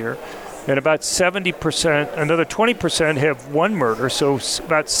given year. And about 70%, another 20% have 1 murder. So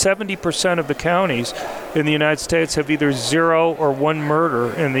about 70% of the counties in the United States have either 0 or 1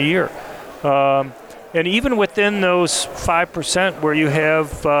 murder in the year. And even within those 5% where you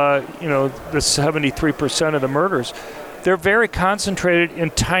have, the 73% of the murders, they're very concentrated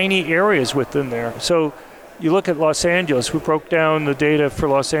in tiny areas within there. So you look at Los Angeles. We broke down the data for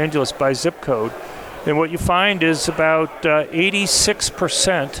Los Angeles by zip code. And what you find is about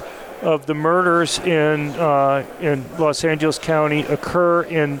 86% of the murders in Los Angeles County occur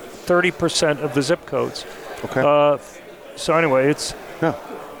in 30% of the zip codes. Okay. So anyway, it's,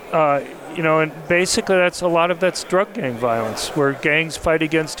 and basically that's drug gang violence, where gangs fight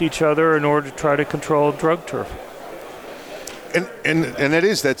against each other in order to try to control drug turf. And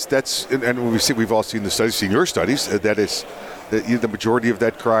we've all seen the studies, seen your studies. That is, the majority of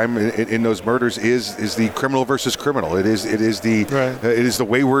that crime in those murders is the criminal versus criminal. It is the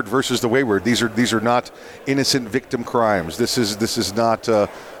wayward versus the wayward. These are not innocent victim crimes. This is not a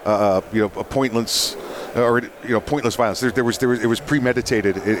pointless pointless violence. It was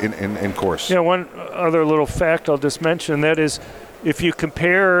premeditated in course. Yeah. One other little fact I'll just mention, that is, if you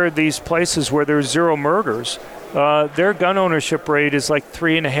compare these places where there's 0 murders, their gun ownership rate is like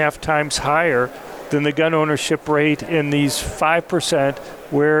 3.5 times higher than the gun ownership rate in these 5%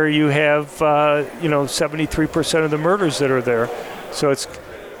 where you have 73% of the murders that are there. So it's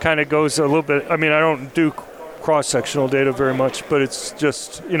kind of goes a little bit. I mean, I don't do cross-sectional data very much, but it's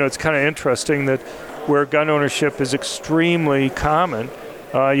just it's kind of interesting that where gun ownership is extremely common,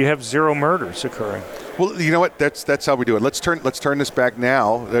 you have 0 murders occurring. Well, you know what? That's how we do it. Let's turn this back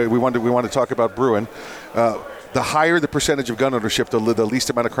now. We want to talk about Bruen. The higher the percentage of gun ownership, the least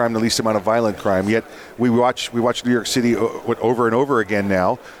amount of crime, the least amount of violent crime. Yet we watch New York City over and over again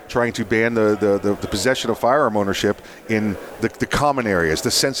now, trying to ban the possession of firearm ownership in the common areas,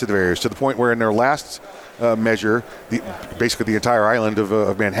 the sensitive areas, to the point where in their last measure, basically the entire island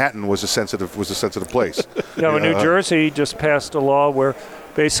of Manhattan was a sensitive place. Yeah, New Jersey just passed a law where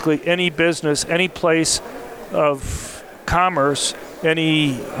basically any business, any place of commerce,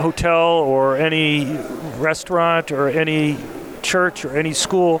 any hotel or any restaurant or any church or any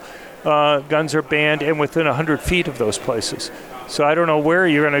school, guns are banned and within 100 feet of those places. So I don't know where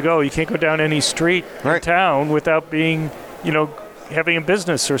you're going to go. You can't go down any street in town without being, having a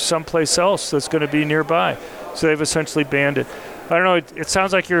business or someplace else that's going to be nearby. So they've essentially banned it. I don't know. It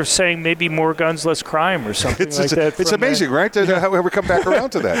sounds like you're saying maybe more guns, less crime, or something like that. It's amazing, right? How we come back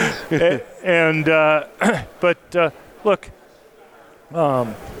around to that. But look,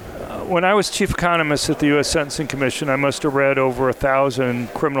 when I was chief economist at the U.S. Sentencing Commission, I must have read over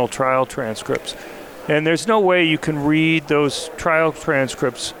 1,000 criminal trial transcripts. And there's no way you can read those trial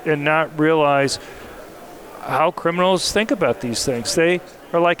transcripts and not realize how criminals think about these things. They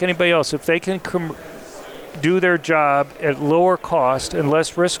are like anybody else. If they can do their job at lower cost and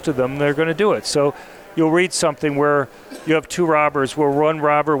less risk to them, they're going to do it. So you'll read something where you have two robbers, where one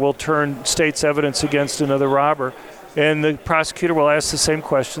robber will turn state's evidence against another robber, and the prosecutor will ask the same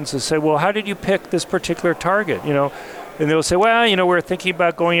questions and say, well, how did you pick this particular target? And they'll say, well, we're thinking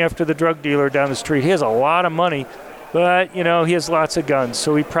about going after the drug dealer down the street. He has a lot of money, but, he has lots of guns,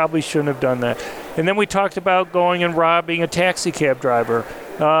 so he probably shouldn't have done that. And then we talked about going and robbing a taxi cab driver.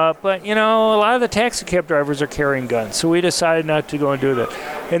 But, a lot of the taxi cab drivers are carrying guns, so we decided not to go and do that.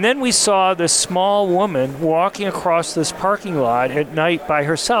 And then we saw this small woman walking across this parking lot at night by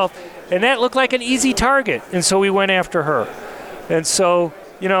herself, and that looked like an easy target, and so we went after her. And so,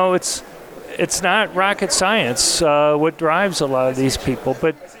 it's not rocket science what drives a lot of these people.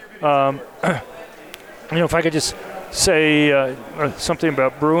 But, if I could just say something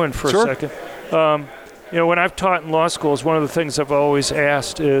about Bruen for a second. When I've taught in law schools, one of the things I've always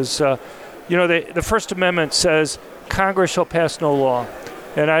asked is, the First Amendment says Congress shall pass no law.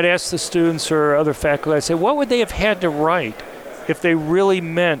 And I'd ask the students or other faculty, I'd say, what would they have had to write if they really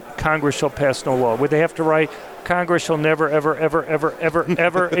meant Congress shall pass no law? Would they have to write Congress shall never, ever, ever, ever, ever,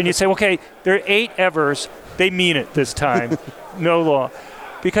 ever? And you say, okay, there are 8 evers. They mean it this time. No law.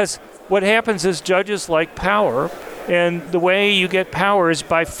 Because what happens is judges like power, and the way you get power is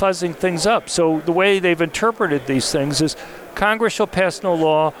by fuzzing things up. So the way they've interpreted these things is Congress shall pass no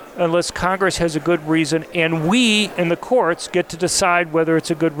law unless Congress has a good reason, and we in the courts get to decide whether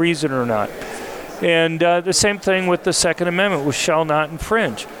it's a good reason or not. And the same thing with the Second Amendment, which shall not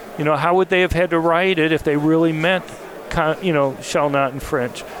infringe. How would they have had to write it if they really meant, shall not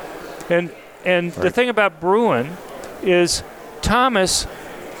infringe? And the thing about Bruen is Thomas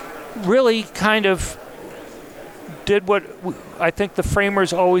really kind of did what I think the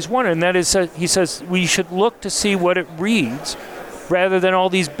framers always wanted, and that is he says we should look to see what it reads rather than all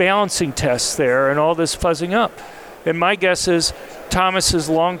these balancing tests there and all this fuzzing up. And my guess is Thomas's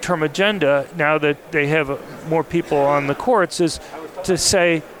long-term agenda, now that they have more people on the courts, is to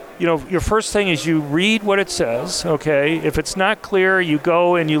say, your first thing is you read what it says, okay? If it's not clear, you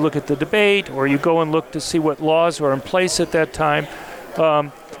go and you look at the debate, or you go and look to see what laws are in place at that time.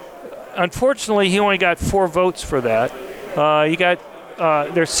 Unfortunately, he only got 4 votes for that.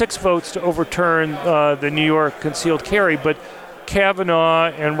 There's 6 votes to overturn the New York concealed carry, but Kavanaugh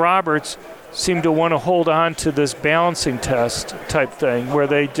and Roberts seem to want to hold on to this balancing test type thing where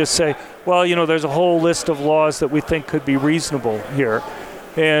they just say, well, there's a whole list of laws that we think could be reasonable here.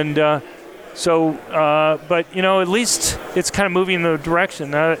 And but, at least it's kind of moving in the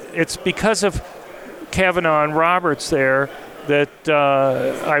direction. It's because of Kavanaugh and Roberts there that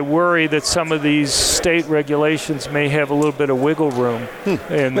I worry that some of these state regulations may have a little bit of wiggle room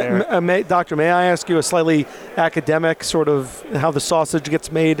in there. Doctor, may I ask you a slightly academic sort of how the sausage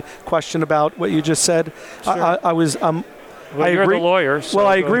gets made question about what you just said? Sure. I you're agree. The lawyer. So well,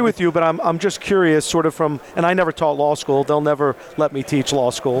 I agree with you, but I'm just curious, sort of and I never taught law school. They'll never let me teach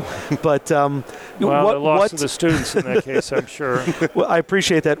law school. But well, the loss of the students in that case, I'm sure. Well, I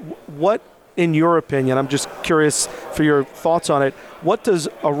appreciate that. What, in your opinion, I'm just curious for your thoughts on it, what does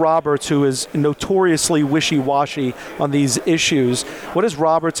a Roberts, who is notoriously wishy-washy on these issues, what does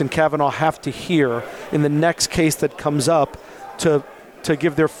Roberts and Kavanaugh have to hear in the next case that comes up to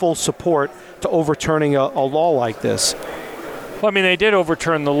give their full support to overturning a law like this? Well, I mean, they did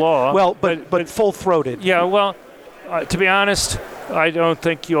overturn the law. Well, but full-throated. Yeah, well, to be honest, I don't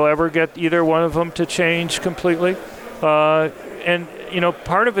think you'll ever get either one of them to change completely. And,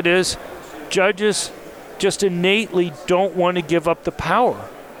 part of it is judges just innately don't want to give up the power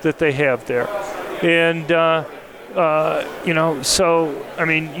that they have there. And, so, I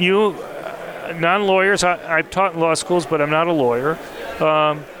mean, you, non-lawyers, I've taught in law schools, but I'm not a lawyer.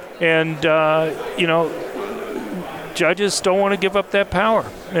 Judges don't want to give up that power.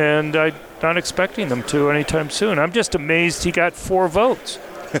 And I'm not expecting them to anytime soon. I'm just amazed he got 4 votes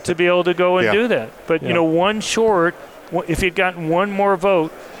to be able to go and do that. But, one short, if he'd gotten one more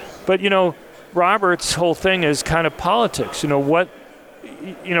vote. But, Roberts' whole thing is kind of politics. For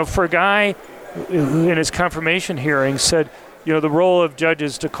a guy who in his confirmation hearing said, the role of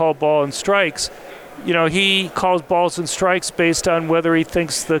judges to call ball and strikes, he calls balls and strikes based on whether he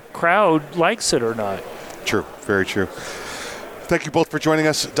thinks the crowd likes it or not. True. Very true. Thank you both for joining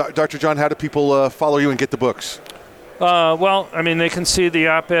us. Dr. John, how do people follow you and get the books? They can see the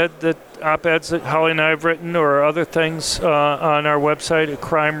op-eds that Holly and I have written or other things on our website at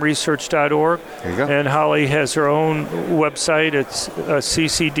crimeresearch.org. There you go. And Holly has her own website. It's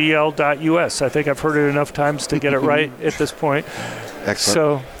ccdl.us. I think I've heard it enough times to get it right at this point. Excellent.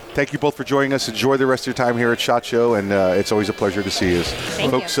 So, thank you both for joining us. Enjoy the rest of your time here at SHOT Show, and it's always a pleasure to see you.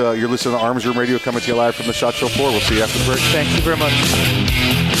 Folks, you're listening to Arms Room Radio coming to you live from the SHOT Show floor. We'll see you after the break. Thank you very much.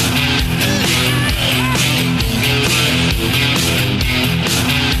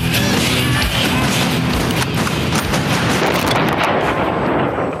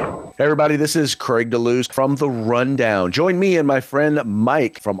 Hey everybody, this is Craig DeLuz from The Rundown. Join me and my friend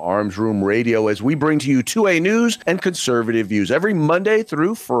Mike from Arms Room Radio as we bring to you 2A news and conservative views every Monday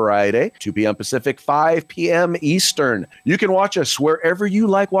through Friday, 2 p.m. Pacific, 5 p.m. Eastern. You can watch us wherever you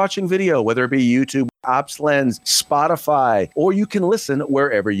like watching video, whether it be YouTube, OpsLens, Spotify, or you can listen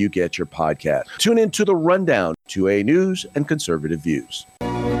wherever you get your podcast. Tune in to The Rundown, 2A news and conservative views.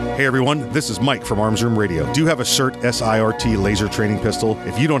 Hey everyone, this is Mike from Arms Room Radio. Do you have a SIRT SIRT laser training pistol?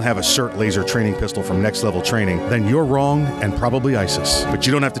 If you don't have a SIRT laser training pistol from Next Level Training, then you're wrong and probably ISIS. But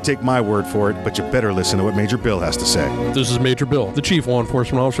you don't have to take my word for it, but you better listen to what Major Bill has to say. This is Major Bill, the Chief Law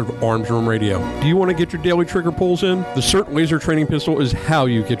Enforcement Officer of Arms Room Radio. Do you want to get your daily trigger pulls in? The SIRT laser training pistol is how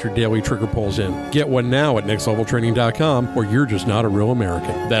you get your daily trigger pulls in. Get one now at nextleveltraining.com, or you're just not a real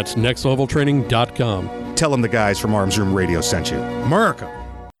American. That's nextleveltraining.com. Tell them the guys from Arms Room Radio sent you. America!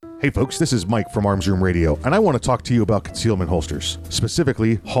 Hey folks, this is Mike from Arms Room Radio, and I want to talk to you about concealment holsters,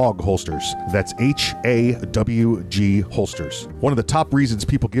 specifically HOG holsters. That's HAWG holsters. One of the top reasons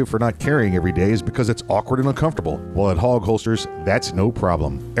people give for not carrying every day is because it's awkward and uncomfortable. Well, at HOG holsters, that's no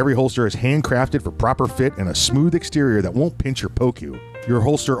problem. Every holster is handcrafted for proper fit and a smooth exterior that won't pinch or poke you. Your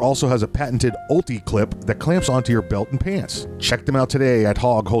holster also has a patented Ulti clip that clamps onto your belt and pants. Check them out today at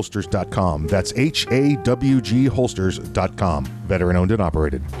hogholsters.com. That's HAWG holsters.com. Veteran owned and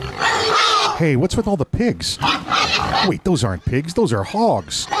operated. Hey, what's with all the pigs? Wait, those aren't pigs, those are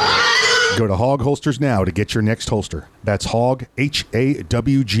hogs. Go to Hog Holsters now to get your next holster. That's Hog,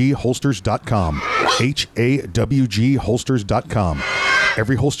 HAWG holsters.com. HAWG holsters.com.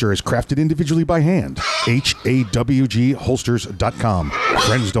 Every holster is crafted individually by hand. HAWG holsters.com.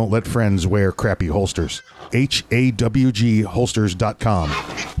 Friends don't let friends wear crappy holsters. HAWG holsters.com.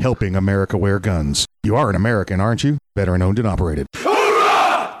 Helping America wear guns. You are an American, aren't you? Veteran owned and operated.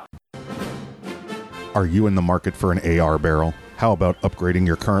 Are you in the market for an AR barrel? How about upgrading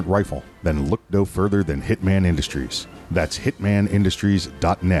your current rifle? Then look no further than Hitman Industries. That's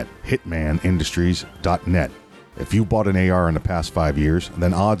hitmanindustries.net. Hitmanindustries.net. If you bought an AR in the past 5 years,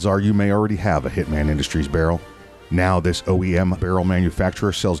 then odds are you may already have a Hitman Industries barrel. Now this OEM barrel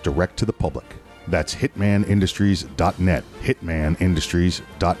manufacturer sells direct to the public. That's hitmanindustries.net.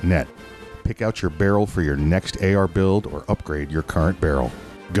 Hitmanindustries.net. Pick out your barrel for your next AR build or upgrade your current barrel.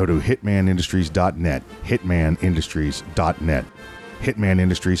 Go to hitmanindustries.net. Hitmanindustries.net. Hitman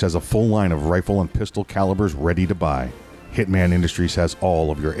Industries has a full line of rifle and pistol calibers ready to buy. Hitman Industries has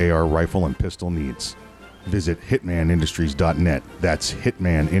all of your AR rifle and pistol needs. Visit hitmanindustries.net. That's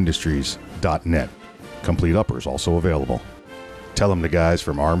hitmanindustries.net. Complete uppers also available. Tell them the guys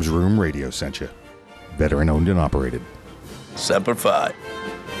from Arms Room Radio sent you. Veteran owned and operated. Semper Fi.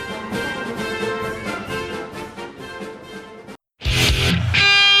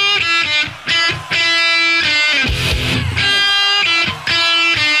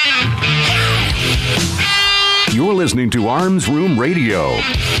 You're listening to Arms Room Radio,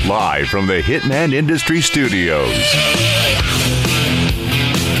 live from the Hitman Industry Studios.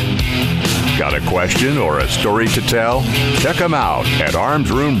 Got Got a question or a story to tell? Check them out at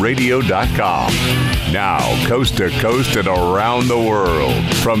armsroomradio.com. Now, coast to coast and around the world,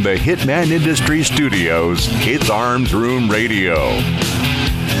 from the Hitman Industry Studios, it's Arms Room Radio.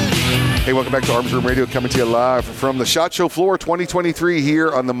 Hey, welcome back to Arms Room Radio, coming to you live from the SHOT Show floor 2023 here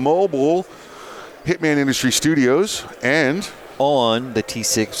on the mobile Hitman Industry Studios and on the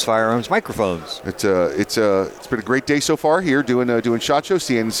T6 Firearms microphones. It's been a great day so far here doing SHOT Show,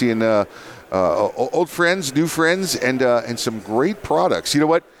 seeing old friends, new friends, and some great products. You know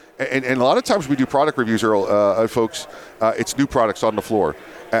what? And a lot of times we do product reviews, Earl, folks. It's new products on the floor.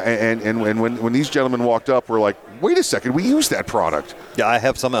 And when these gentlemen walked up, we're like, wait a second, we use that product. Yeah, I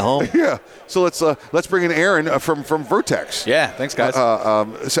have some at home. Yeah. So let's bring in Aaron from Vertex. Yeah, thanks, guys.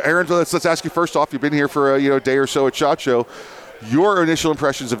 So Aaron, let's ask you first off. You've been here for a day or so at SHOT Show. Your initial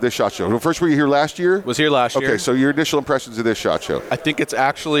impressions of this SHOT Show. First, were you here last year? Was here last year. Okay, so your initial impressions of this SHOT Show. I think it's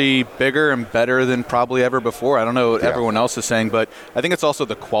actually bigger and better than probably ever before. I don't know what everyone else is saying, but I think it's also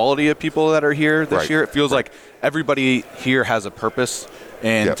the quality of people that are here this year. It feels like everybody here has a purpose.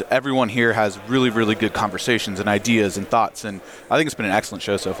 And everyone here has really, really good conversations and ideas and thoughts. And I think it's been an excellent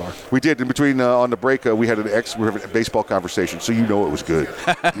show so far. We did. In between, on the break, we had a baseball conversation. So you know it was good.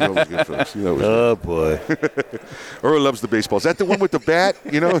 You know it was good, folks. You know it was good. Boy. Earl loves the baseball. Is that the one with the bat?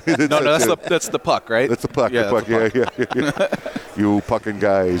 You know? No, that's the puck, right? That's the puck. Yeah, the puck. Yeah. You pucking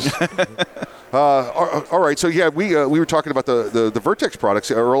guys. All right. So, we were talking about the Vertex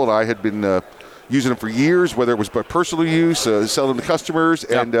products. Earl and I had been using them for years, whether it was by personal use, selling to customers,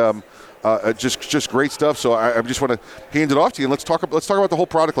 and just great stuff. So I just want to hand it off to you, and let's talk about the whole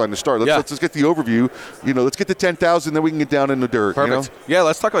product line to start. Let's get the overview. Let's get the 10,000, then we can get down in the dirt. Perfect. Yeah,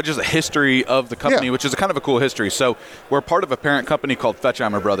 let's talk about just the history of the company, which is a kind of a cool history. So we're part of a parent company called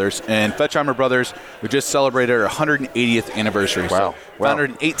Fetchheimer Brothers, and Fetchheimer Brothers, we just celebrated our 180th anniversary. Wow. So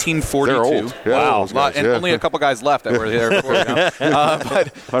founded in 1842. They're old. Yeah, wow. Guys, and only a couple guys left that were there before.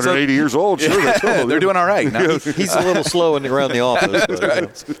 180 years old. Sure, they're doing all right. Now. He's a little slow around the office. That's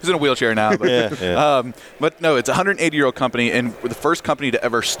right. He's in a wheelchair now. But, but no, it's a 180-year-old company, and we're the first company to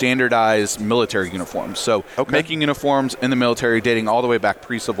ever standardize military uniforms. So making uniforms in the military dating all the way back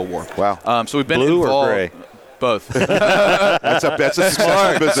pre-Civil War. Wow. So we've been Blue involved. Or gray? Both. That's a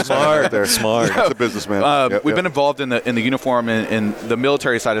smart businessman right there. Smart. That's a businessman. We've been involved in the uniform and the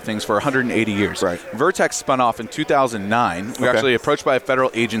military side of things for 180 years. Right. Vertex spun off in 2009. We were actually approached by a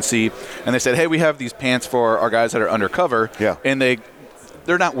federal agency, and they said, hey, we have these pants for our guys that are undercover. Yeah. And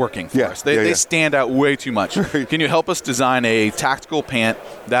they're not working for us. They stand out way too much. Can you help us design a tactical pant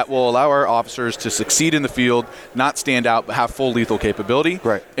that will allow our officers to succeed in the field, not stand out, but have full lethal capability?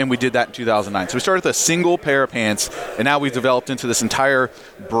 Right. And we did that in 2009. So we started with a single pair of pants, and now we've developed into this entire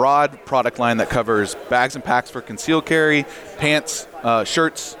broad product line that covers bags and packs for concealed carry, pants,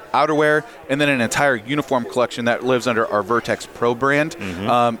 shirts, outerwear, and then an entire uniform collection that lives under our Vertex Pro brand.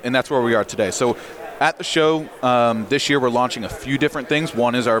 And that's where we are today. So at the show this year, we're launching a few different things.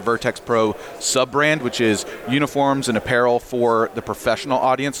 One is our Vertex Pro sub-brand, which is uniforms and apparel for the professional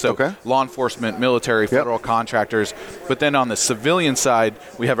audience, so law enforcement, military, federal contractors. But then on the civilian side,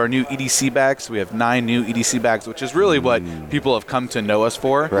 we have our new EDC bags. We have 9 new EDC bags, which is really what people have come to know us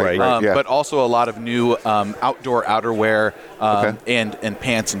for. But also a lot of new outdoor outerwear and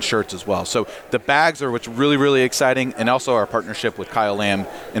pants and shirts as well. So the bags are what's really, really exciting, and also our partnership with Kyle Lamb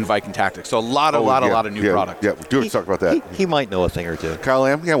and Viking Tactics. So a lot of new product. Yeah, do talk about that. He might know a thing or two. Kyle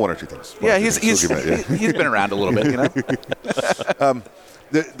Lamb, one or two things. He's been around a little bit, you know.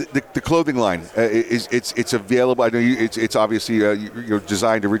 The clothing line it's available. I know it's obviously you're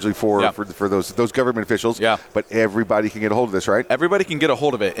designed originally for those government officials. Yeah. But everybody can get a hold of this, right? Everybody can get a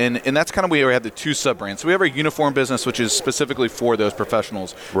hold of it, and that's kind of where we have the 2 sub brands. So we have our uniform business, which is specifically for those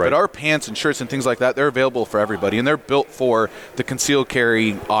professionals. Right. But our pants and shirts and things like that, they're available for everybody, and they're built for the concealed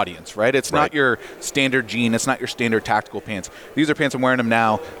carry audience. Right. It's not your standard jean. It's not your standard tactical pants. These are pants I'm wearing them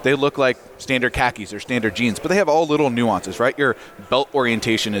now. They look like standard khakis or standard jeans, but they have all little nuances. Right. Your belt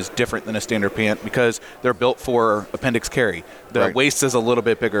orientation is different than a standard pant because they're built for appendix carry. The waist is a little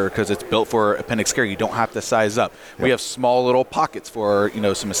bit bigger because it's built for appendix carry. You don't have to size up. Yep. We have small little pockets for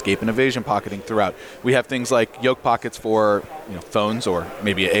some escape and evasion pocketing throughout. We have things like yoke pockets for phones or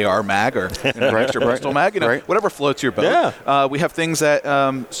maybe an AR mag or an extra pistol mag. Whatever floats your boat. Yeah. We have things that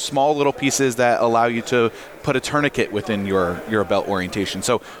small little pieces that allow you to put a tourniquet within your belt orientation.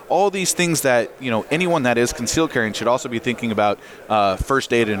 So all these things that, anyone that is concealed carrying should also be thinking about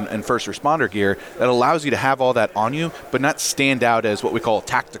first aid and first responder gear that allows you to have all that on you, but not stand out as what we call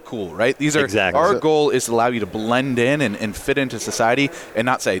tactical, right? These are our goal is to allow you to blend in and fit into society and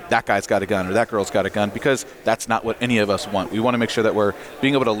not say that guy's got a gun or that girl's got a gun, because that's not what any of us want. We want to make sure that we're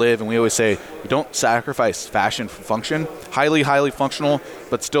being able to live, and we always say we don't sacrifice fashion for function. Highly, highly functional,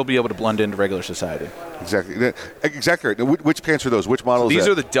 but still be able to blend into regular society. Exactly. Which pants are those? Which models? So these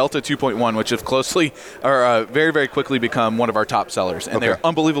are the Delta 2.1, which have very, very quickly become one of our top sellers, and they're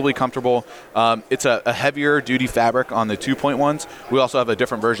unbelievably comfortable. It's a heavier duty fabric on the 2.1s. We also have a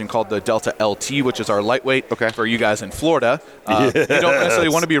different version called the Delta LT, which is our lightweight for you guys in Florida. You don't necessarily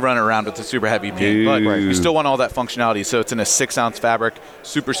want to be running around with the super heavy pant, but you still want all that functionality. So it's in a 6-ounce fabric,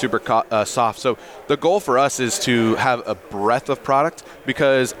 super soft. So the goal for us is to have a breadth of product,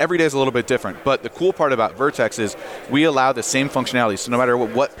 because every day is a little bit different. But the cool part about Vertex is we allow the same functionality. So no matter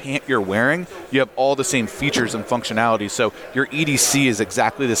what pant you're wearing, you have all the same features and functionality. So your EDC is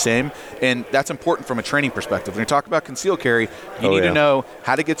exactly the same, and that's important from a training perspective. When you talk about concealed carry, you need to know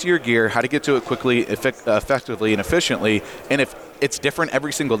how to get to your gear, how to get to it quickly, effectively, and efficiently. And if it's different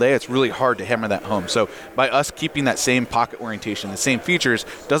every single day, it's really hard to hammer that home. So by us keeping that same pocket orientation, the same features,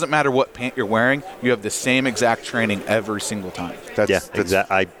 doesn't matter what pant you're wearing, you have the same exact training every single time.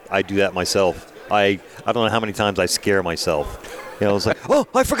 Exactly. I do that myself. I don't know how many times I scare myself. It's like, oh,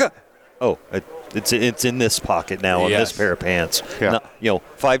 I forgot. Oh, it's in this pocket now on this pair of pants. Yeah. Now,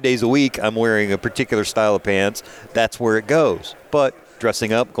 5 days a week I'm wearing a particular style of pants. That's where it goes. But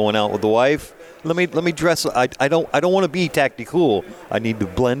dressing up, going out with the wife, let me dress. I don't want to be tactical. I need to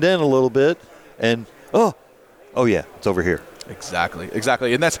blend in a little bit. And oh yeah, it's over here.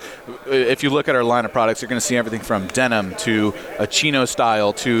 Exactly. And that's, if you look at our line of products, you're going to see everything from denim to a chino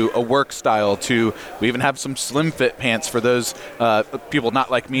style to a work style to, we even have some slim fit pants for those people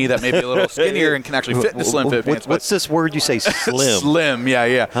not like me that may be a little skinnier and can actually fit in the slim fit pants. What's this word you say, slim? Slim,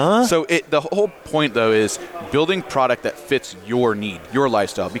 yeah. Huh? So the whole point, though, is building product that fits your need, your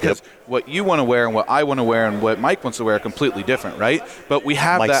lifestyle, because what you want to wear and what I want to wear and what Mike wants to wear are completely different, right? But we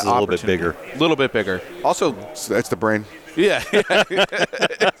have Mike's that opportunity. A little bit bigger. Also, that's the brain. Yeah. Exactly.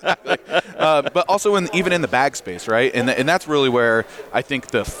 But also even in the bag space, right? And that's really where I think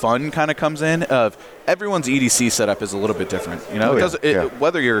the fun kind of comes in. Of everyone's EDC setup is a little bit different.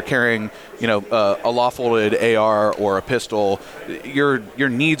 Whether you're carrying, a law-folded AR or a pistol, your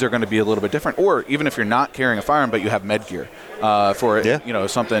needs are going to be a little bit different. Or even if you're not carrying a firearm, but you have med gear for it,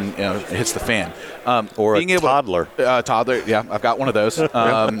 something hits the fan. Or a toddler. Toddler, yeah, I've got one of those. They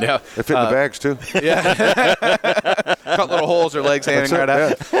fit in the bags too. Yeah. Cut little holes or legs hanging right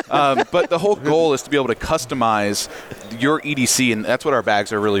out. But the whole goal is to be able to customize your EDC, and that's what our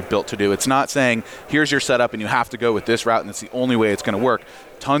bags are really built to do. It's not saying, here's your setup and you have to go with this route and it's the only way it's going to work.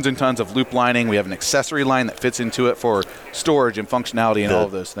 Tons and tons of loop lining. We have an accessory line that fits into it for storage and functionality and all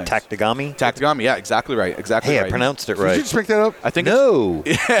of those things. Tactigami, yeah, exactly right. Hey, I pronounced it right. Did you just make that up? I think no.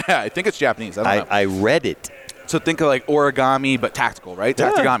 I think it's Japanese. I don't know. I read it. So think of like origami, but tactical, right?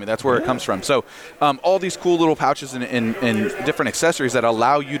 Tactigami, that's where it comes from. So all these cool little pouches and different accessories that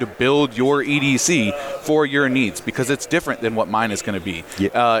allow you to build your EDC for your needs, because it's different than what mine is going to be.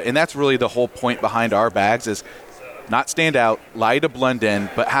 And that's really the whole point behind our bags, is not stand out, allow you to blend in,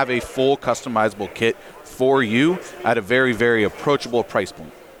 but have a full customizable kit for you at a very, very approachable price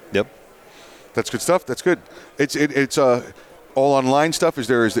point. Yep. That's good stuff. That's good. It's all online stuff. Is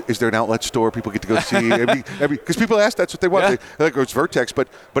there an outlet store people get to go see? Because people ask, that's what they want. They're like, it's Vertex, but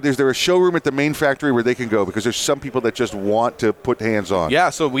is there a showroom at the main factory where they can go? Because there's some people that just want to put hands on.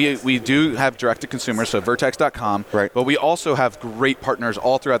 Yeah, so we do have direct to consumer, so vertex.com. Right. But we also have great partners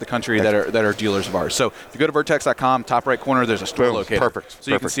all throughout the country that are dealers of ours. So if you go to vertex.com, top right corner, there's a store locator. Perfect.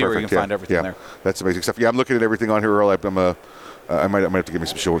 So you can see where you can find everything there. That's amazing stuff. Yeah, I'm looking at everything on here, Earl. I might have to give me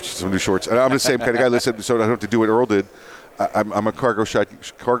some new shorts. And I'm the same kind of guy. Listen, so I don't have to do what Earl did. I'm a cargo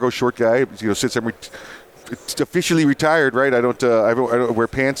short guy. Since I'm officially retired, right? I don't wear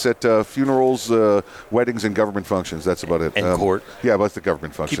pants at funerals, weddings, and government functions. That's about it. And court. Yeah, about the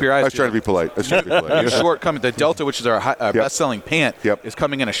government function. Keep your eyes. I was trying to be polite. Short coming. The Delta, which is our best-selling pant, is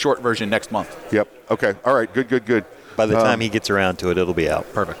coming in a short version next month. Yep. Okay. All right. Good. By the time he gets around to it, it'll be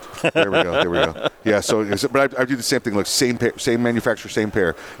out. Perfect. There we go. Yeah. But I do the same thing. Look, same manufacturer, same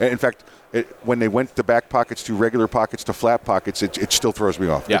pair. And in fact, when they went the back pockets to regular pockets to flat pockets, it still throws me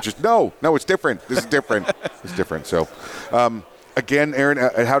off. Yeah. It's just no, it's different. This is different. It's different. So, again, Aaron,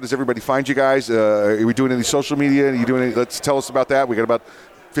 how does everybody find you guys? Are we doing any social media? Let's tell us about that. We got about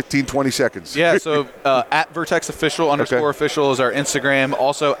 15, 20 seconds. Yeah, so at Vertex Official _official is our Instagram.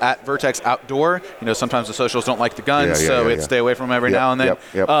 Also at Vertex Outdoor. Sometimes the socials don't like the guns, stay away from them every now and then.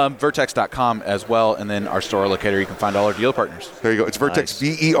 Vertex.com as well, and then our store locator. You can find all our deal partners. There you go. It's Vertex,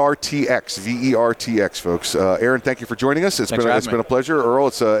 VERTX, VERTX, folks. Aaron, thank you for joining us. It's been a pleasure. Earl,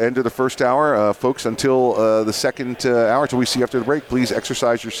 it's end of the first hour. Folks, until the second hour, until we see you after the break, please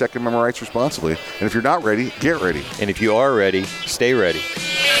exercise your Second Amendment rights responsibly. And if you're not ready, get ready. And if you are ready, stay ready.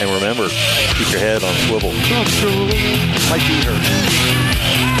 And remember, keep your head on a swivel. My feet hurt.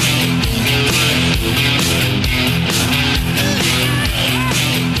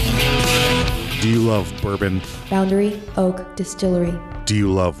 Do you love bourbon? Boundary Oak Distillery. Do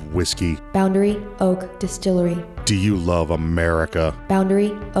you love whiskey? Boundary Oak Distillery. Do you love America?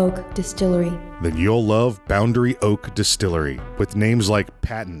 Boundary Oak Distillery. Then you'll love Boundary Oak Distillery. With names like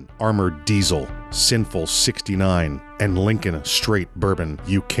Patton, Armored Diesel, Sinful 69, and Lincoln Straight Bourbon,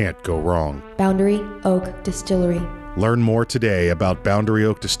 you can't go wrong. Boundary Oak Distillery. Learn more today about Boundary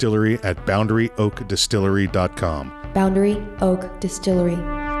Oak Distillery at BoundaryOakDistillery.com. Boundary Oak Distillery.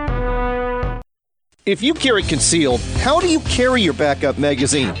 If you carry concealed, how do you carry your backup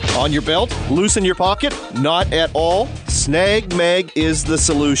magazine? On your belt? Loose in your pocket? Not at all? Snag Mag is the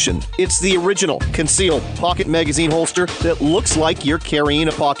solution. It's the original concealed pocket magazine holster that looks like you're carrying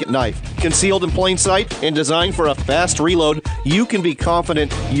a pocket knife. Concealed in plain sight and designed for a fast reload, you can be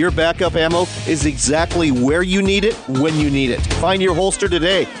confident your backup ammo is exactly where you need it when you need it. Find your holster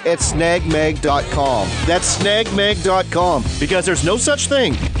today at snagmag.com. That's snagmag.com, because there's no such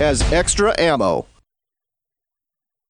thing as extra ammo.